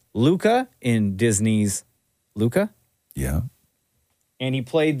 voiced Luca in Disney's Luca. Yeah. And he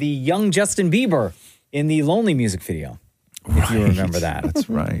played the young Justin Bieber in the Lonely music video, if you remember that. That's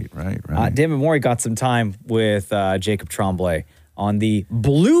right. Damnit Maurie got some time with Jacob Tremblay on the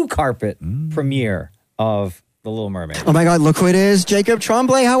blue carpet premiere of The Little Mermaid. Oh my God, look who it is. Jacob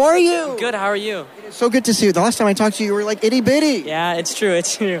Tremblay, how are you? Good, how are you? So good to see you. The last time I talked to you, you were like itty bitty. Yeah, it's true,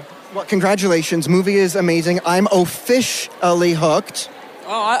 it's true. Well, congratulations. Movie is amazing. I'm officially hooked. Oh,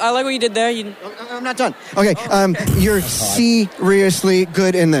 I like what you did there. I'm not done. Okay, you're seriously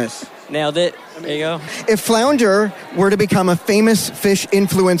good in this. Nailed it. There you go. If Flounder were to become a famous fish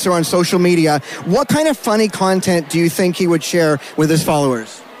influencer on social media, what kind of funny content do you think he would share with his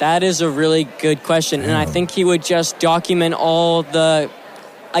followers? That is a really good question, and I think he would just document all the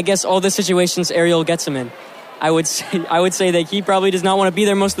situations Ariel gets him in. I would say that he probably does not want to be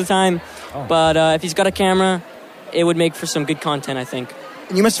there most of the time, but if he's got a camera, it would make for some good content, I think.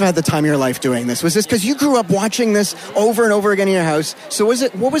 And you must have had the time of your life doing this. Was this because you grew up watching this over and over again in your house? So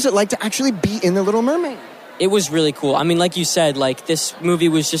what was it like to actually be in The Little Mermaid? It was really cool. I mean, like you said, like this movie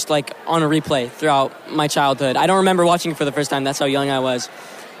was just like on a replay throughout my childhood. I don't remember watching it for the first time. That's how young I was.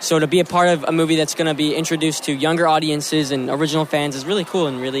 So to be a part of a movie that's going to be introduced to younger audiences and original fans is really cool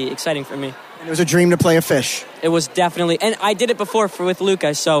and really exciting for me. And it was a dream to play a fish. It was definitely, and I did it before with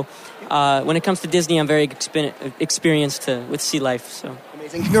Luca. So when it comes to Disney, I'm very experienced with sea life. So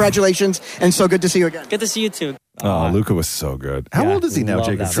amazing! Congratulations, and so good to see you again. Good to see you too. Oh, Luca was so good. How old is he now, love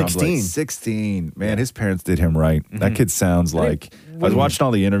Jacob that. Tremblay? 16. Man, his parents did him right. That kid sounds like, I was watching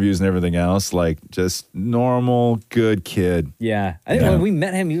all the interviews and everything else, like just normal, good kid. Yeah. I think when we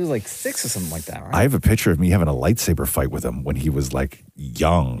met him, he was like 6 or something like that, right? I have a picture of me having a lightsaber fight with him when he was like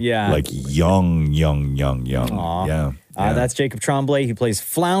young. Yeah. Like young. Aw. Yeah. That's Jacob Tremblay. He plays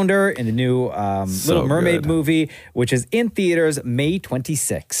Flounder in the new Little Mermaid movie, which is in theaters May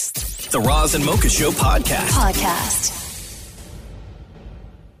 26th. The Roz and Mocha Show podcast.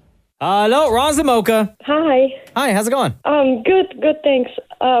 Hello, Roz and Mocha. Hi. Hi, how's it going? Good, thanks.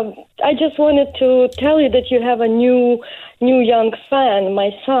 I just wanted to tell you that you have a new young fan,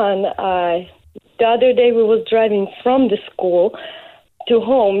 my son. The other day we was driving from the school to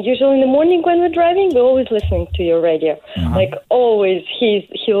home. Usually in the morning when we're driving, we're always listening to your radio. Like always, he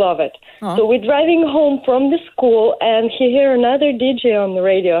love it. So we're driving home from the school, and he hear another DJ on the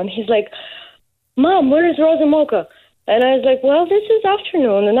radio, and he's like, "Mom, where is Roz and Mocha?" And I was like, "Well, this is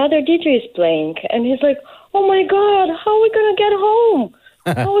afternoon. Another DJ is playing." And he's like, "Oh my God, how are we gonna get home?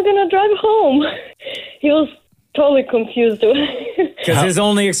 How are we gonna drive home?" He was totally confused. Because his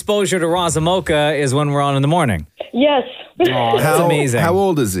only exposure to Roz and Mocha is when we're on in the morning. Yes. Oh, that's amazing. How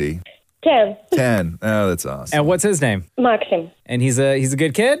old is he? 10. 10. Oh, that's awesome. And what's his name? Maxim. And he's a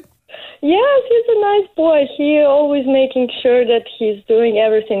good kid? Yes, he's a nice boy. He always making sure that he's doing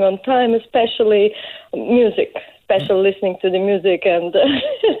everything on time, especially music, especially listening to the music and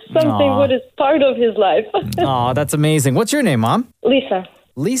something what is part of his life. Oh, that's amazing. What's your name, Mom? Lisa.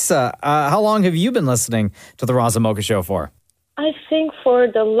 Lisa, how long have you been listening to the Roz and Mocha Show for? I think for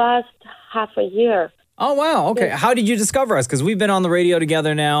the last half a year. Oh, wow. Okay. Yes. How did you discover us? Because we've been on the radio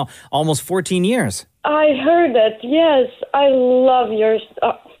together now almost 14 years. I heard that. Yes, I love yours.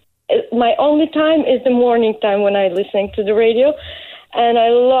 My only time is the morning time when I listen to the radio, and I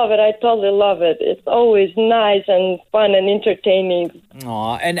love it. I totally love it. It's always nice and fun and entertaining.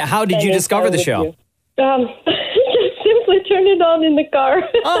 Aw, and how did you discover the show? Just simply actually turned it on in the car.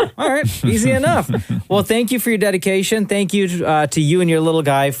 Oh, all right. Easy enough. Well, thank you for your dedication. Thank you to you and your little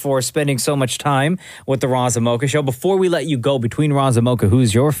guy for spending so much time with the Roz and Mocha Show. Before we let you go, between Roz and Mocha,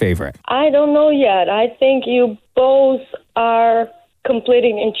 who's your favorite? I don't know yet. I think you both are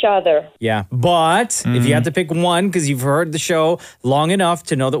completing each other. Yeah, but if you had to pick one, because you've heard the show long enough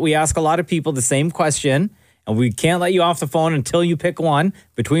to know that we ask a lot of people the same question, and we can't let you off the phone until you pick one,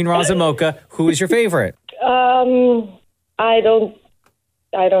 between Roz and Mocha, who is your favorite? I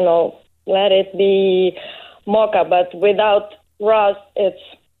don't know. Let it be Mocha, but without Roz, it's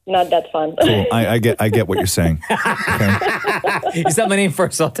not that fun. Cool. I get what you're saying. You said my name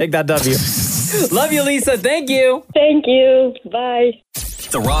first, so I'll take that W. Love you, Lisa. Thank you. Thank you. Bye.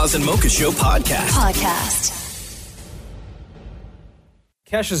 The Roz and Mocha Show podcast.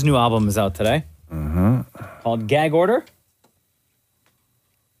 Kesha's new album is out today. Called Gag Order.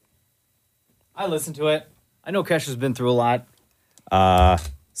 I listened to it. I know Kesha's been through a lot.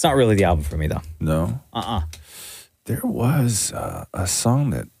 It's not really the album for me, though. No? There was a song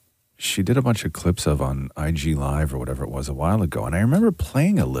that she did a bunch of clips of on IG Live or whatever it was a while ago, and I remember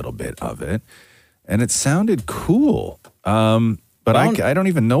playing a little bit of it, and it sounded cool. But I don't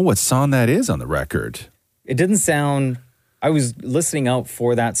even know what song that is on the record. It didn't sound... I was listening out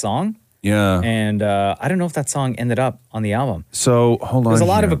for that song. Yeah. And I don't know if that song ended up on the album. So, hold on. There's a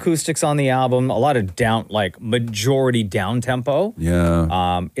lot of acoustics on the album, a lot of majority down tempo.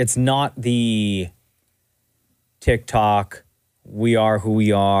 Yeah. It's not the TikTok, we are who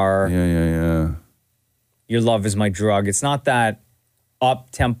we are. Yeah. Your love is my drug. It's not that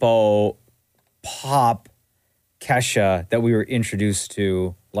up-tempo pop Kesha that we were introduced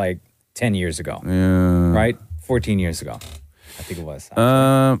to 10 years ago. Yeah. Right? 14 years ago. I think it was.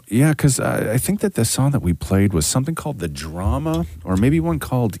 Yeah, because I think that the song that we played was something called The Drama, or maybe one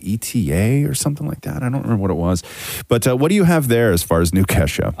called ETA or something like that. I don't remember what it was. But what do you have there as far as new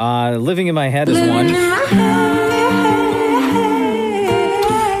Kesha? Living in My Head is one.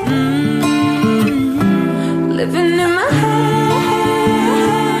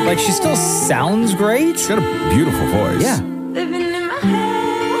 She still sounds great. She's got a beautiful voice. Yeah.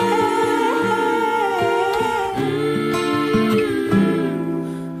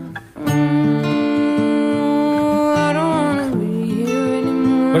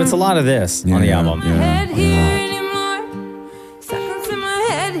 But it's a lot of this on the album.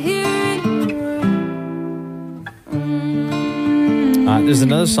 There's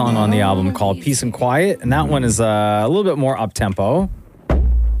another song on the album called Peace and Quiet, and that one is a little bit more up-tempo.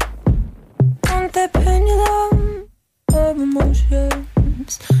 That pendulum of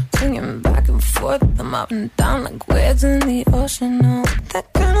emotions, swinging back and forth, I'm up and down like waves in the ocean. Oh,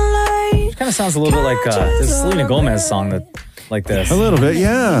 that kind of light. It kind of sounds a little bit like there's a Selena Gomez song that like this. A little bit,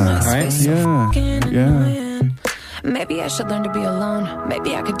 yeah. Right? Yeah. Maybe I should learn to be alone.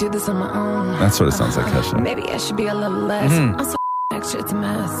 Maybe I could do this on my own. That's what it sounds like, Kesha. Maybe I should be a little less. I'm so extra, it's a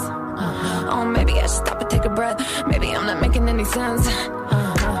mess. Oh, maybe I should stop and take a breath. Maybe I'm not making any sense.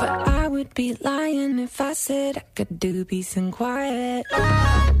 But I would be lying if I said I could do peace and quiet.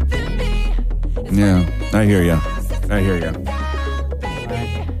 Yeah, I hear you.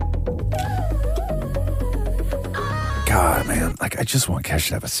 God, man, I just want Kesha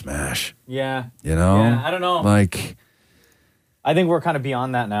to have a smash. Yeah. You know? Yeah, I don't know. I think we're kind of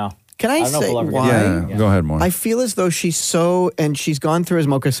beyond that now. Can I don't know if say we'll ever why? get there. Go ahead, Maurie. I feel as though she's gone through, as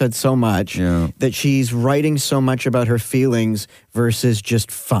Mocha said, so much that she's writing so much about her feelings versus just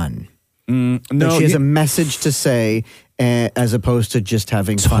fun. No, she has a message to say as opposed to just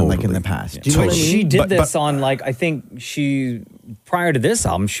having fun like in the past. Do you know what I mean? She did this on I think she, prior to this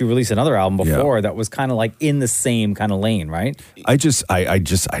album, she released another album before that was kind of in the same kind of lane, right? I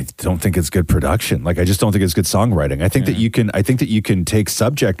don't think it's good production. I just don't think it's good songwriting. I think that you can take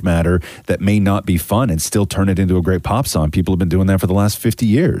subject matter that may not be fun and still turn it into a great pop song. People have been doing that for the last 50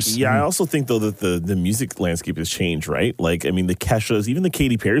 years. Yeah, I also think though that the music landscape has changed, right? The Keshas, even the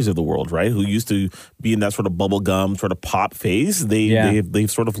Katy Perrys of the world, right? Who used to be in that sort of bubblegum sort of pop phase,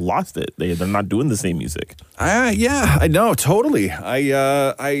 they've sort of lost it. They're not doing the same music. Yeah, I know, totally.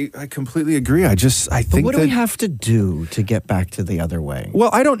 I completely agree. I think what do we have to do to get back to the other way? Well,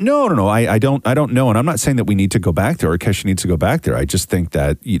 I don't know. I don't know. And I'm not saying that we need to go back there or Kesha needs to go back there. I just think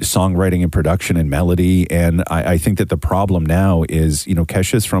that songwriting and production and melody, and I think that the problem now is,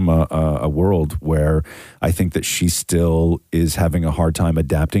 Kesha's from a world where I think that she still is having a hard time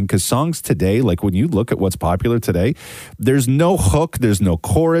adapting, because songs today, when you look at what's popular today, there's no hook, there's no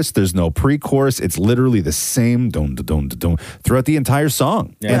chorus, there's no pre-chorus. It's literally the same throughout the the entire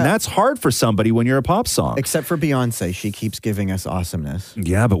song. Yeah. And that's hard for somebody when you're a pop song. Except for Beyonce. She keeps giving us awesomeness.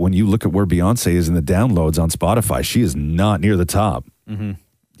 Yeah, but when you look at where Beyonce is in the downloads on Spotify, she is not near the top. Mm-hmm.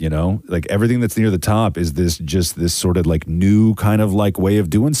 You know, like everything that's near the top is this sort of like new kind of like way of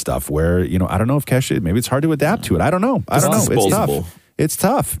doing stuff where, you know, I don't know if Kesha, maybe it's hard to adapt to it. I don't know. It's tough. It's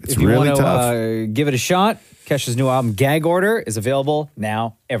tough. It's really tough. Give it a shot. Kesha's new album, Gag Order, is available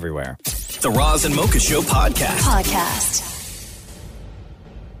now everywhere. The Roz and Mocha Show podcast.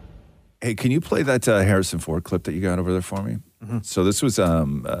 Hey, can you play that Harrison Ford clip that you got over there for me? Mm-hmm. So this was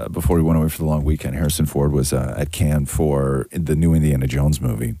before we went away for the long weekend. Harrison Ford was at Cannes for the new Indiana Jones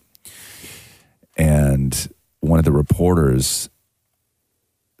movie. And one of the reporters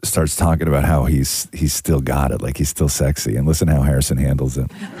starts talking about how he's still got it, like he's still sexy. And listen how Harrison handles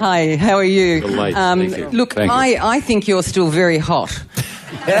it. Hi, how are you? Delight. Thank you. Look, Thank you. I think you're still very hot.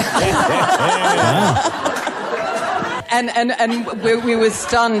 And we were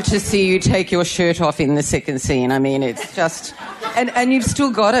stunned to see you take your shirt off in the second scene. I mean, it's just... And you've still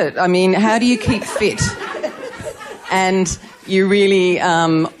got it. I mean, how do you keep fit? And you really...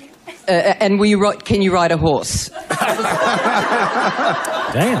 and can you ride a horse?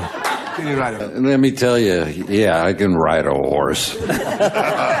 Damn. Can you ride let me tell you, yeah, I can ride a horse.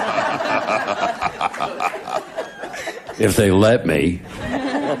 If they let me.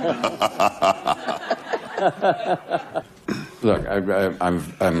 Look,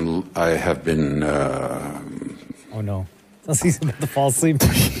 I have been. Oh no! He's about to fall asleep.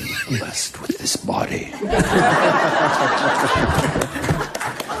 Blessed with this body.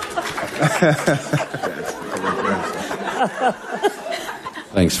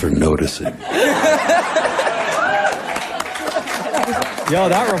 Thanks for noticing. Yo,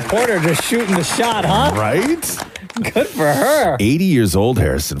 that reporter just shooting the shot, huh? Right? Good for her. 80 years old,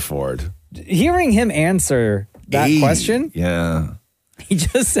 Harrison Ford. Hearing him answer that 80, question, yeah, he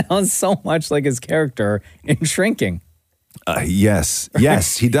just sounds so much like his character in Shrinking. Yes,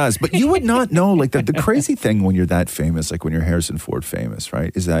 he does. But you would not know, like, the crazy thing when you're that famous, like when you're Harrison Ford famous,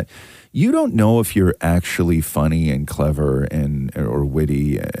 right, is that you don't know if you're actually funny and clever or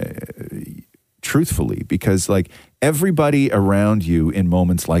witty, truthfully, because, like, everybody around you in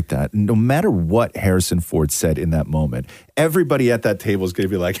moments like that, no matter what Harrison Ford said in that moment, everybody at that table is going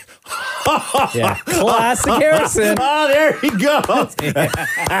to be like, yeah, classic Harrison. Oh, there he goes.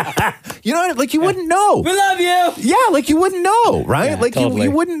 You know, like, you wouldn't know. We love you. Yeah, like, you wouldn't know, right? Yeah, like, totally.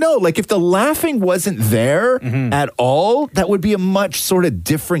 you wouldn't know. Like, if the laughing wasn't there at all, that would be a much sort of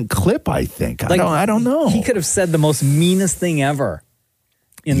different clip, I think. I don't know. He could have said the most meanest thing ever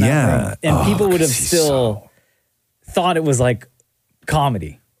in that room, and people would have still thought it was like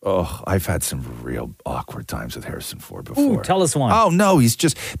comedy. Oh, I've had some real awkward times with Harrison Ford before. Ooh, tell us one. Oh, no, he's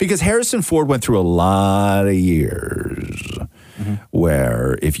just... Because Harrison Ford went through a lot of years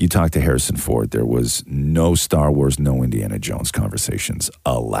where if you talk to Harrison Ford, there was no Star Wars, no Indiana Jones conversations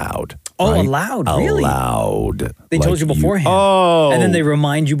allowed. Oh, right? allowed? Really? Allowed. They told you beforehand. Oh. And then they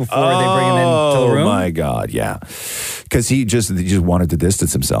remind you before they bring him into the room? Oh, my God, yeah. Because he just wanted to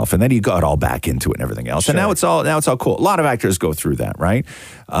distance himself. And then he got all back into it and everything else. Sure. And now it's all cool. A lot of actors go through that, right?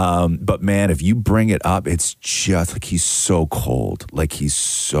 But, man, if you bring it up, it's just like he's so cold. Like he's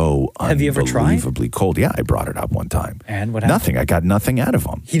so Have you ever tried? unbelievably cold. Yeah, I brought it up one time. And what happened? Nothing. I got nothing out of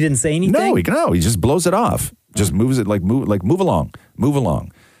him. He didn't say anything? No, he just blows it off. Just moves it move along.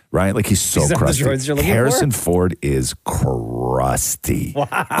 Right? Like he's so Is that the crusty. droids you're looking Harrison for? Ford is crusty.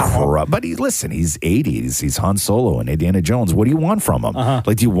 Wow. But he's 80. He's Han Solo and Indiana Jones. What do you want from him?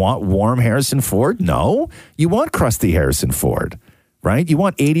 Like, do you want warm Harrison Ford? No. You want crusty Harrison Ford, right? You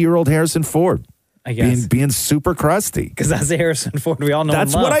want 80-year-old Harrison Ford. I guess. Being super crusty. Because that's Harrison Ford we all know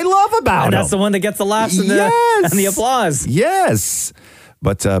That's and love. what I love about and him. that's the one that gets the laughs and the applause. Yes.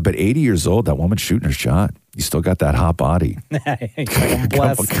 But 80 years old, that woman's shooting her shot. You still got that hot body.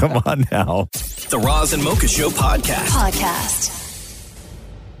 Come on now. The Roz and Mocha Show podcast.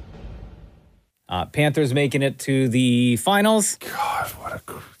 Panthers making it to the finals. God,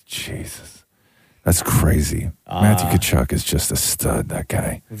 Jesus. That's crazy. Matthew Tkachuk is just a stud, that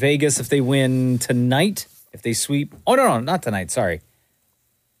guy. Vegas, if they win tonight, if they sweep. Oh, no, not tonight. Sorry.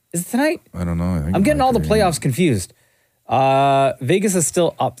 Is it tonight? I don't know. I'm getting all the playoffs confused. Vegas is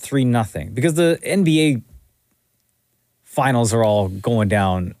still up 3-0 because the NBA finals are all going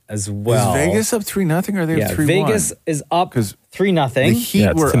down as well. Is Vegas up 3-0 or are they up 3-1? Vegas is up 3-0. The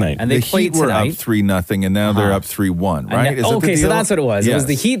Heat were tonight. And they played were tonight. up 3-0 and now they're up 3-1, right? Is that the Okay, so deal? that's what it was. Yes. It was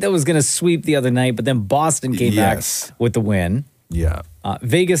the Heat that was going to sweep the other night, but then Boston came back with the win. Yeah.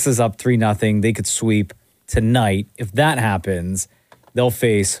 Vegas is up 3-0. They could sweep tonight. If that happens, they'll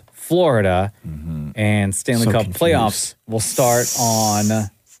face Florida, and Stanley So Cup confused. playoffs will start on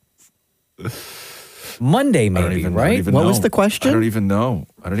Monday, maybe, right? What was the question? I don't even know.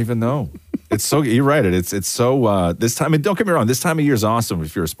 It's so, you're right. It's so, this time, and don't get me wrong, this time of year is awesome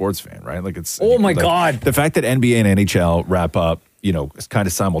if you're a sports fan, right? Like it's, Oh my like, God. The fact that NBA and NHL wrap up, kind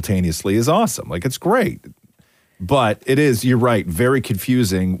of simultaneously is awesome. Like it's great. But it is, you're right, very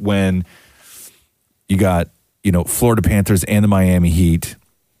confusing when you got, Florida Panthers and the Miami Heat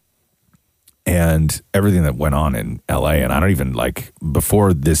and everything that went on in LA. And I don't even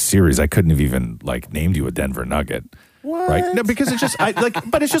before this series, I couldn't have even named you a Denver Nugget. What? Right? No, because it's just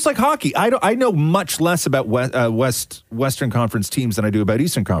but it's just like hockey. I know much less about Western Conference teams than I do about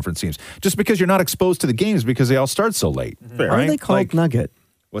Eastern Conference teams. Just because you're not exposed to the games because they all start so late. Why are they called Nugget?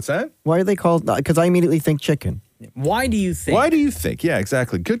 What's that? Why are they called? Because I immediately think chicken. Why do you think? Why do you think? Yeah,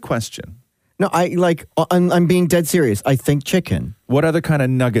 exactly. Good question. No, I'm being dead serious. I think chicken. What other kind of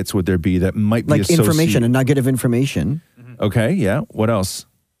nuggets would there be that might be information, a nugget of information. Okay, yeah. What else?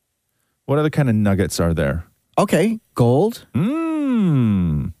 What other kind of nuggets are there? Okay, gold. Have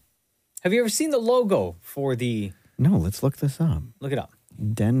you ever seen the logo for the... No, let's look this up. Look it up.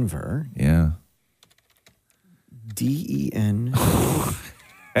 Denver. Yeah. DEN.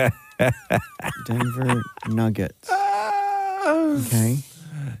 Denver Nuggets. Okay.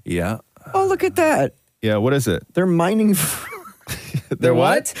 Yeah. Oh, look at that. Yeah, what is it? They're mining for... They're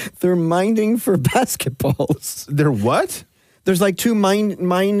what? They're mining for basketballs. They're what? There's two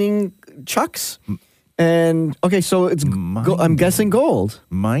mining chucks. And, okay, so it's, I'm guessing gold.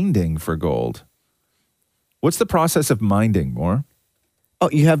 Minding for gold. What's the process of minding, More? Oh,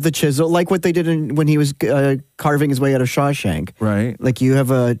 you have the chisel, like what they did when he was carving his way out of Shawshank. Right. Like you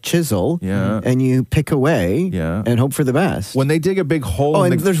have a chisel, and you pick away, and hope for the best. When they dig a big hole,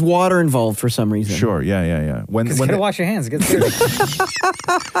 and there's water involved for some reason. Sure, yeah. When you gotta wash your hands. Get serious.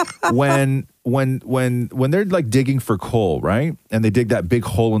 when they're digging for coal, right? And they dig that big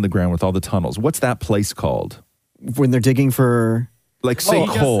hole in the ground with all the tunnels. What's that place called? When they're digging for, say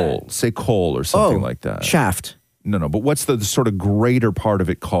coal or something like that. Shaft. No, but what's the sort of greater part of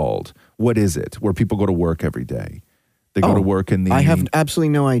it called? What is it? Where people go to work every day? They go to work in the... I have absolutely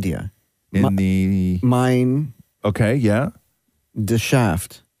no idea. In the... Mine. Okay, yeah. The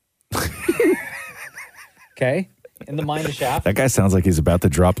shaft. Okay. In the mine, the shaft. That guy sounds like he's about to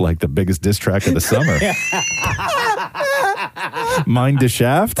drop the biggest diss track of the summer. Mind the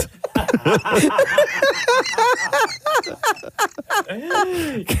shaft?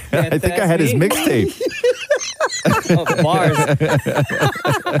 I think I had his mixtape. Bars.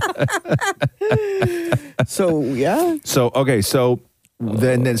 So, yeah. So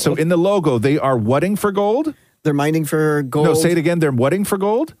in the logo, they are whatting for gold? They're mining for gold. No, say it again. They're whatting for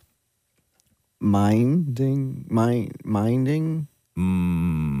gold? Minding.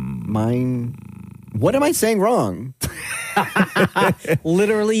 What am I saying wrong?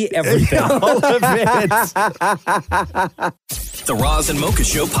 Literally everything. All of it. The Roz and Mocha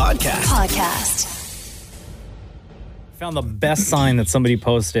Show Podcast. Found the best sign that somebody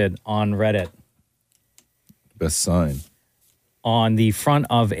posted on Reddit. Best sign. On the front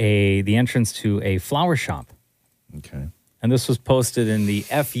of the entrance to a flower shop. Okay. And this was posted in the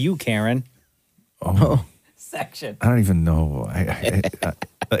FU Karen section. I don't even know.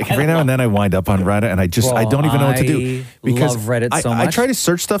 Every now and then I wind up on Reddit and I don't even know what to do. Because love Reddit so much. I try to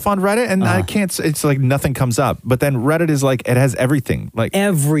search stuff on Reddit and I can't, it's nothing comes up. But then Reddit is it has everything.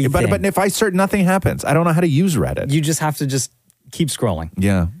 Everything. But if I search, nothing happens. I don't know how to use Reddit. You just have to keep scrolling.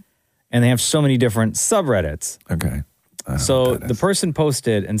 Yeah. And they have so many different subreddits. Okay. So the person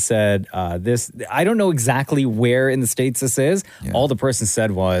posted and said, this, I don't know exactly where in the States this is. Yeah. All the person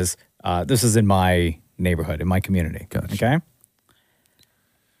said was, this is in my neighborhood, in my community. Gotcha. Okay?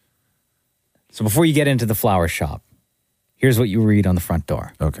 So before you get into the flower shop, here's what you read on the front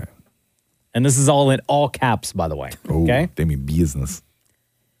door. Okay. And this is all in all caps, by the way. Oh, okay? They mean business.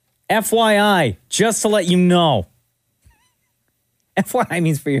 FYI, just to let you know. FYI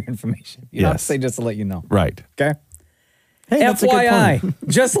means for your information. You don't have to say just to let you know. Right. Okay? Hey, that's a good FYI, point.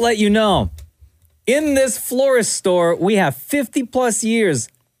 just to let you know, in this florist store, we have 50 plus years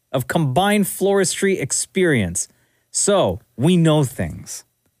of combined floristry experience. So we know things.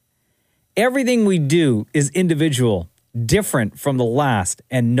 Everything we do is individual, different from the last,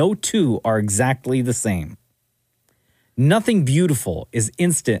 and no two are exactly the same. Nothing beautiful is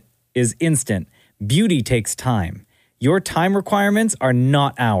instant. Beauty takes time. Your time requirements are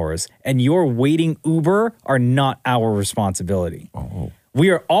not ours, and your waiting Uber are not our responsibility. Oh.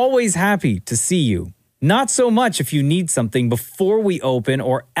 We are always happy to see you. Not so much if you need something before we open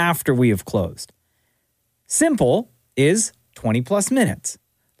or after we have closed. Simple is 20 plus minutes.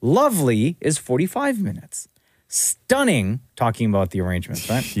 Lovely is 45 minutes. Stunning, talking about the arrangements,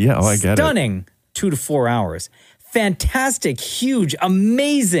 right? Yeah, I get it. Stunning, 2 to 4 hours. Fantastic, huge,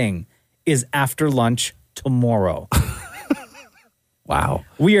 amazing is after lunch tomorrow. Wow.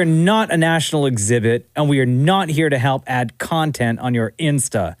 We are not a national exhibit, and we are not here to help add content on your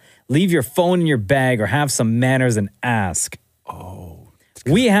Insta. Leave your phone in your bag or have some manners and ask.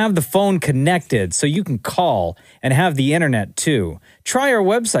 We have the phone connected so you can call and have the internet too. Try our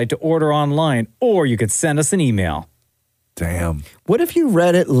website to order online, or you could send us an email. Damn. What if you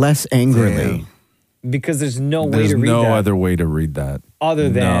read it less angrily? Because there's no way There's to read no that other way to read that. other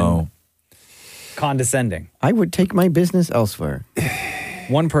than No. condescending. I would take my business elsewhere.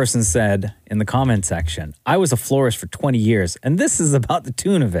 One person said in the comment section, I was a florist for 20 years, and this is about the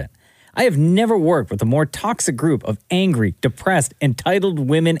tune of it. I have never worked with a more toxic group of angry, depressed, entitled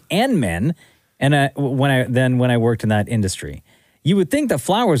women and men than when I worked in that industry. You would think that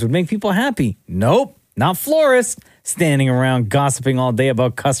flowers would make people happy. Nope, not florists. Standing around gossiping all day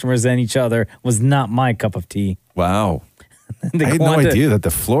about customers and each other was not my cup of tea. Wow. I had no idea that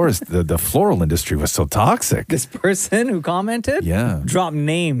the floral industry was so toxic. This person who commented dropped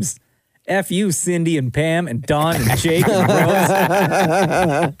names. F you, Cindy and Pam and Don and Jake and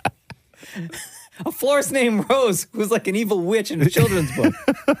Rose. A florist named Rose, who's like an evil witch in a children's book.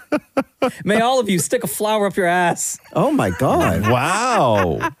 May all of you stick a flower up your ass. Oh my God.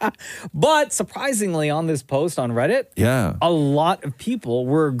 Wow. But surprisingly, on this post on Reddit, a lot of people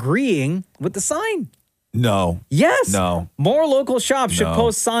were agreeing with the sign. No. Yes. No. More local shops should No.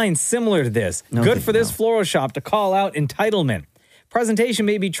 post signs similar to this. No, Good for this floral shop to call out entitlement. Presentation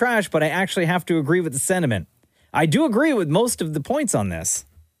may be trash, but I actually have to agree with the sentiment. I do agree with most of the points on this.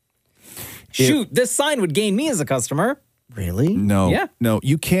 Shoot, this sign would gain me as a customer. Really? No. Yeah. No,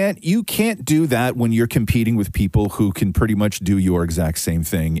 you can't do that when you're competing with people who can pretty much do your exact same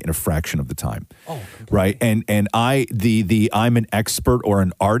thing in a fraction of the time. Oh, right? And I'm an expert or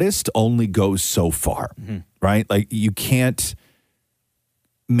an artist only goes so far. Mm-hmm. Right? Like you can't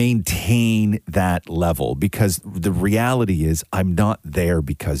maintain that level because the reality is I'm not there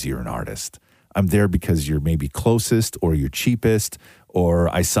because you're an artist. I'm there because you're maybe closest or you're cheapest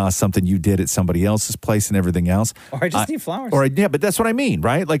or I saw something you did at somebody else's place and everything else. Or I just need flowers. Yeah, but that's what I mean,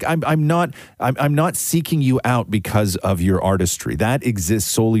 right? Like I'm not seeking you out because of your artistry. That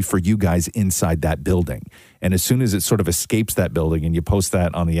exists solely for you guys inside that building. And as soon as it sort of escapes that building and you post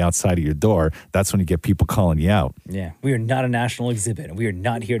that on the outside of your door, that's when you get people calling you out. Yeah, we are not a national exhibit, and we are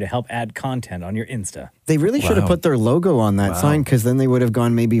not here to help add content on your Insta. They really should have put their logo on that sign because then they would have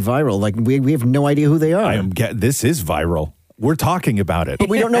gone maybe viral. Like we have no idea who they are. This is viral. We're talking about it. But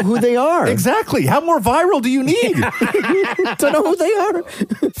we don't know who they are. Exactly. How more viral do you need? Don't know who they are.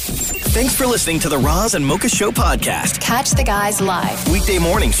 Thanks for listening to the Roz and Mocha Show podcast. Catch the guys live Weekday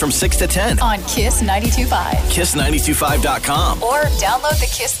mornings from 6 to 10 on Kiss 92.5. KISS925.com. Or download the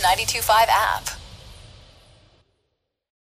Kiss 92.5 app.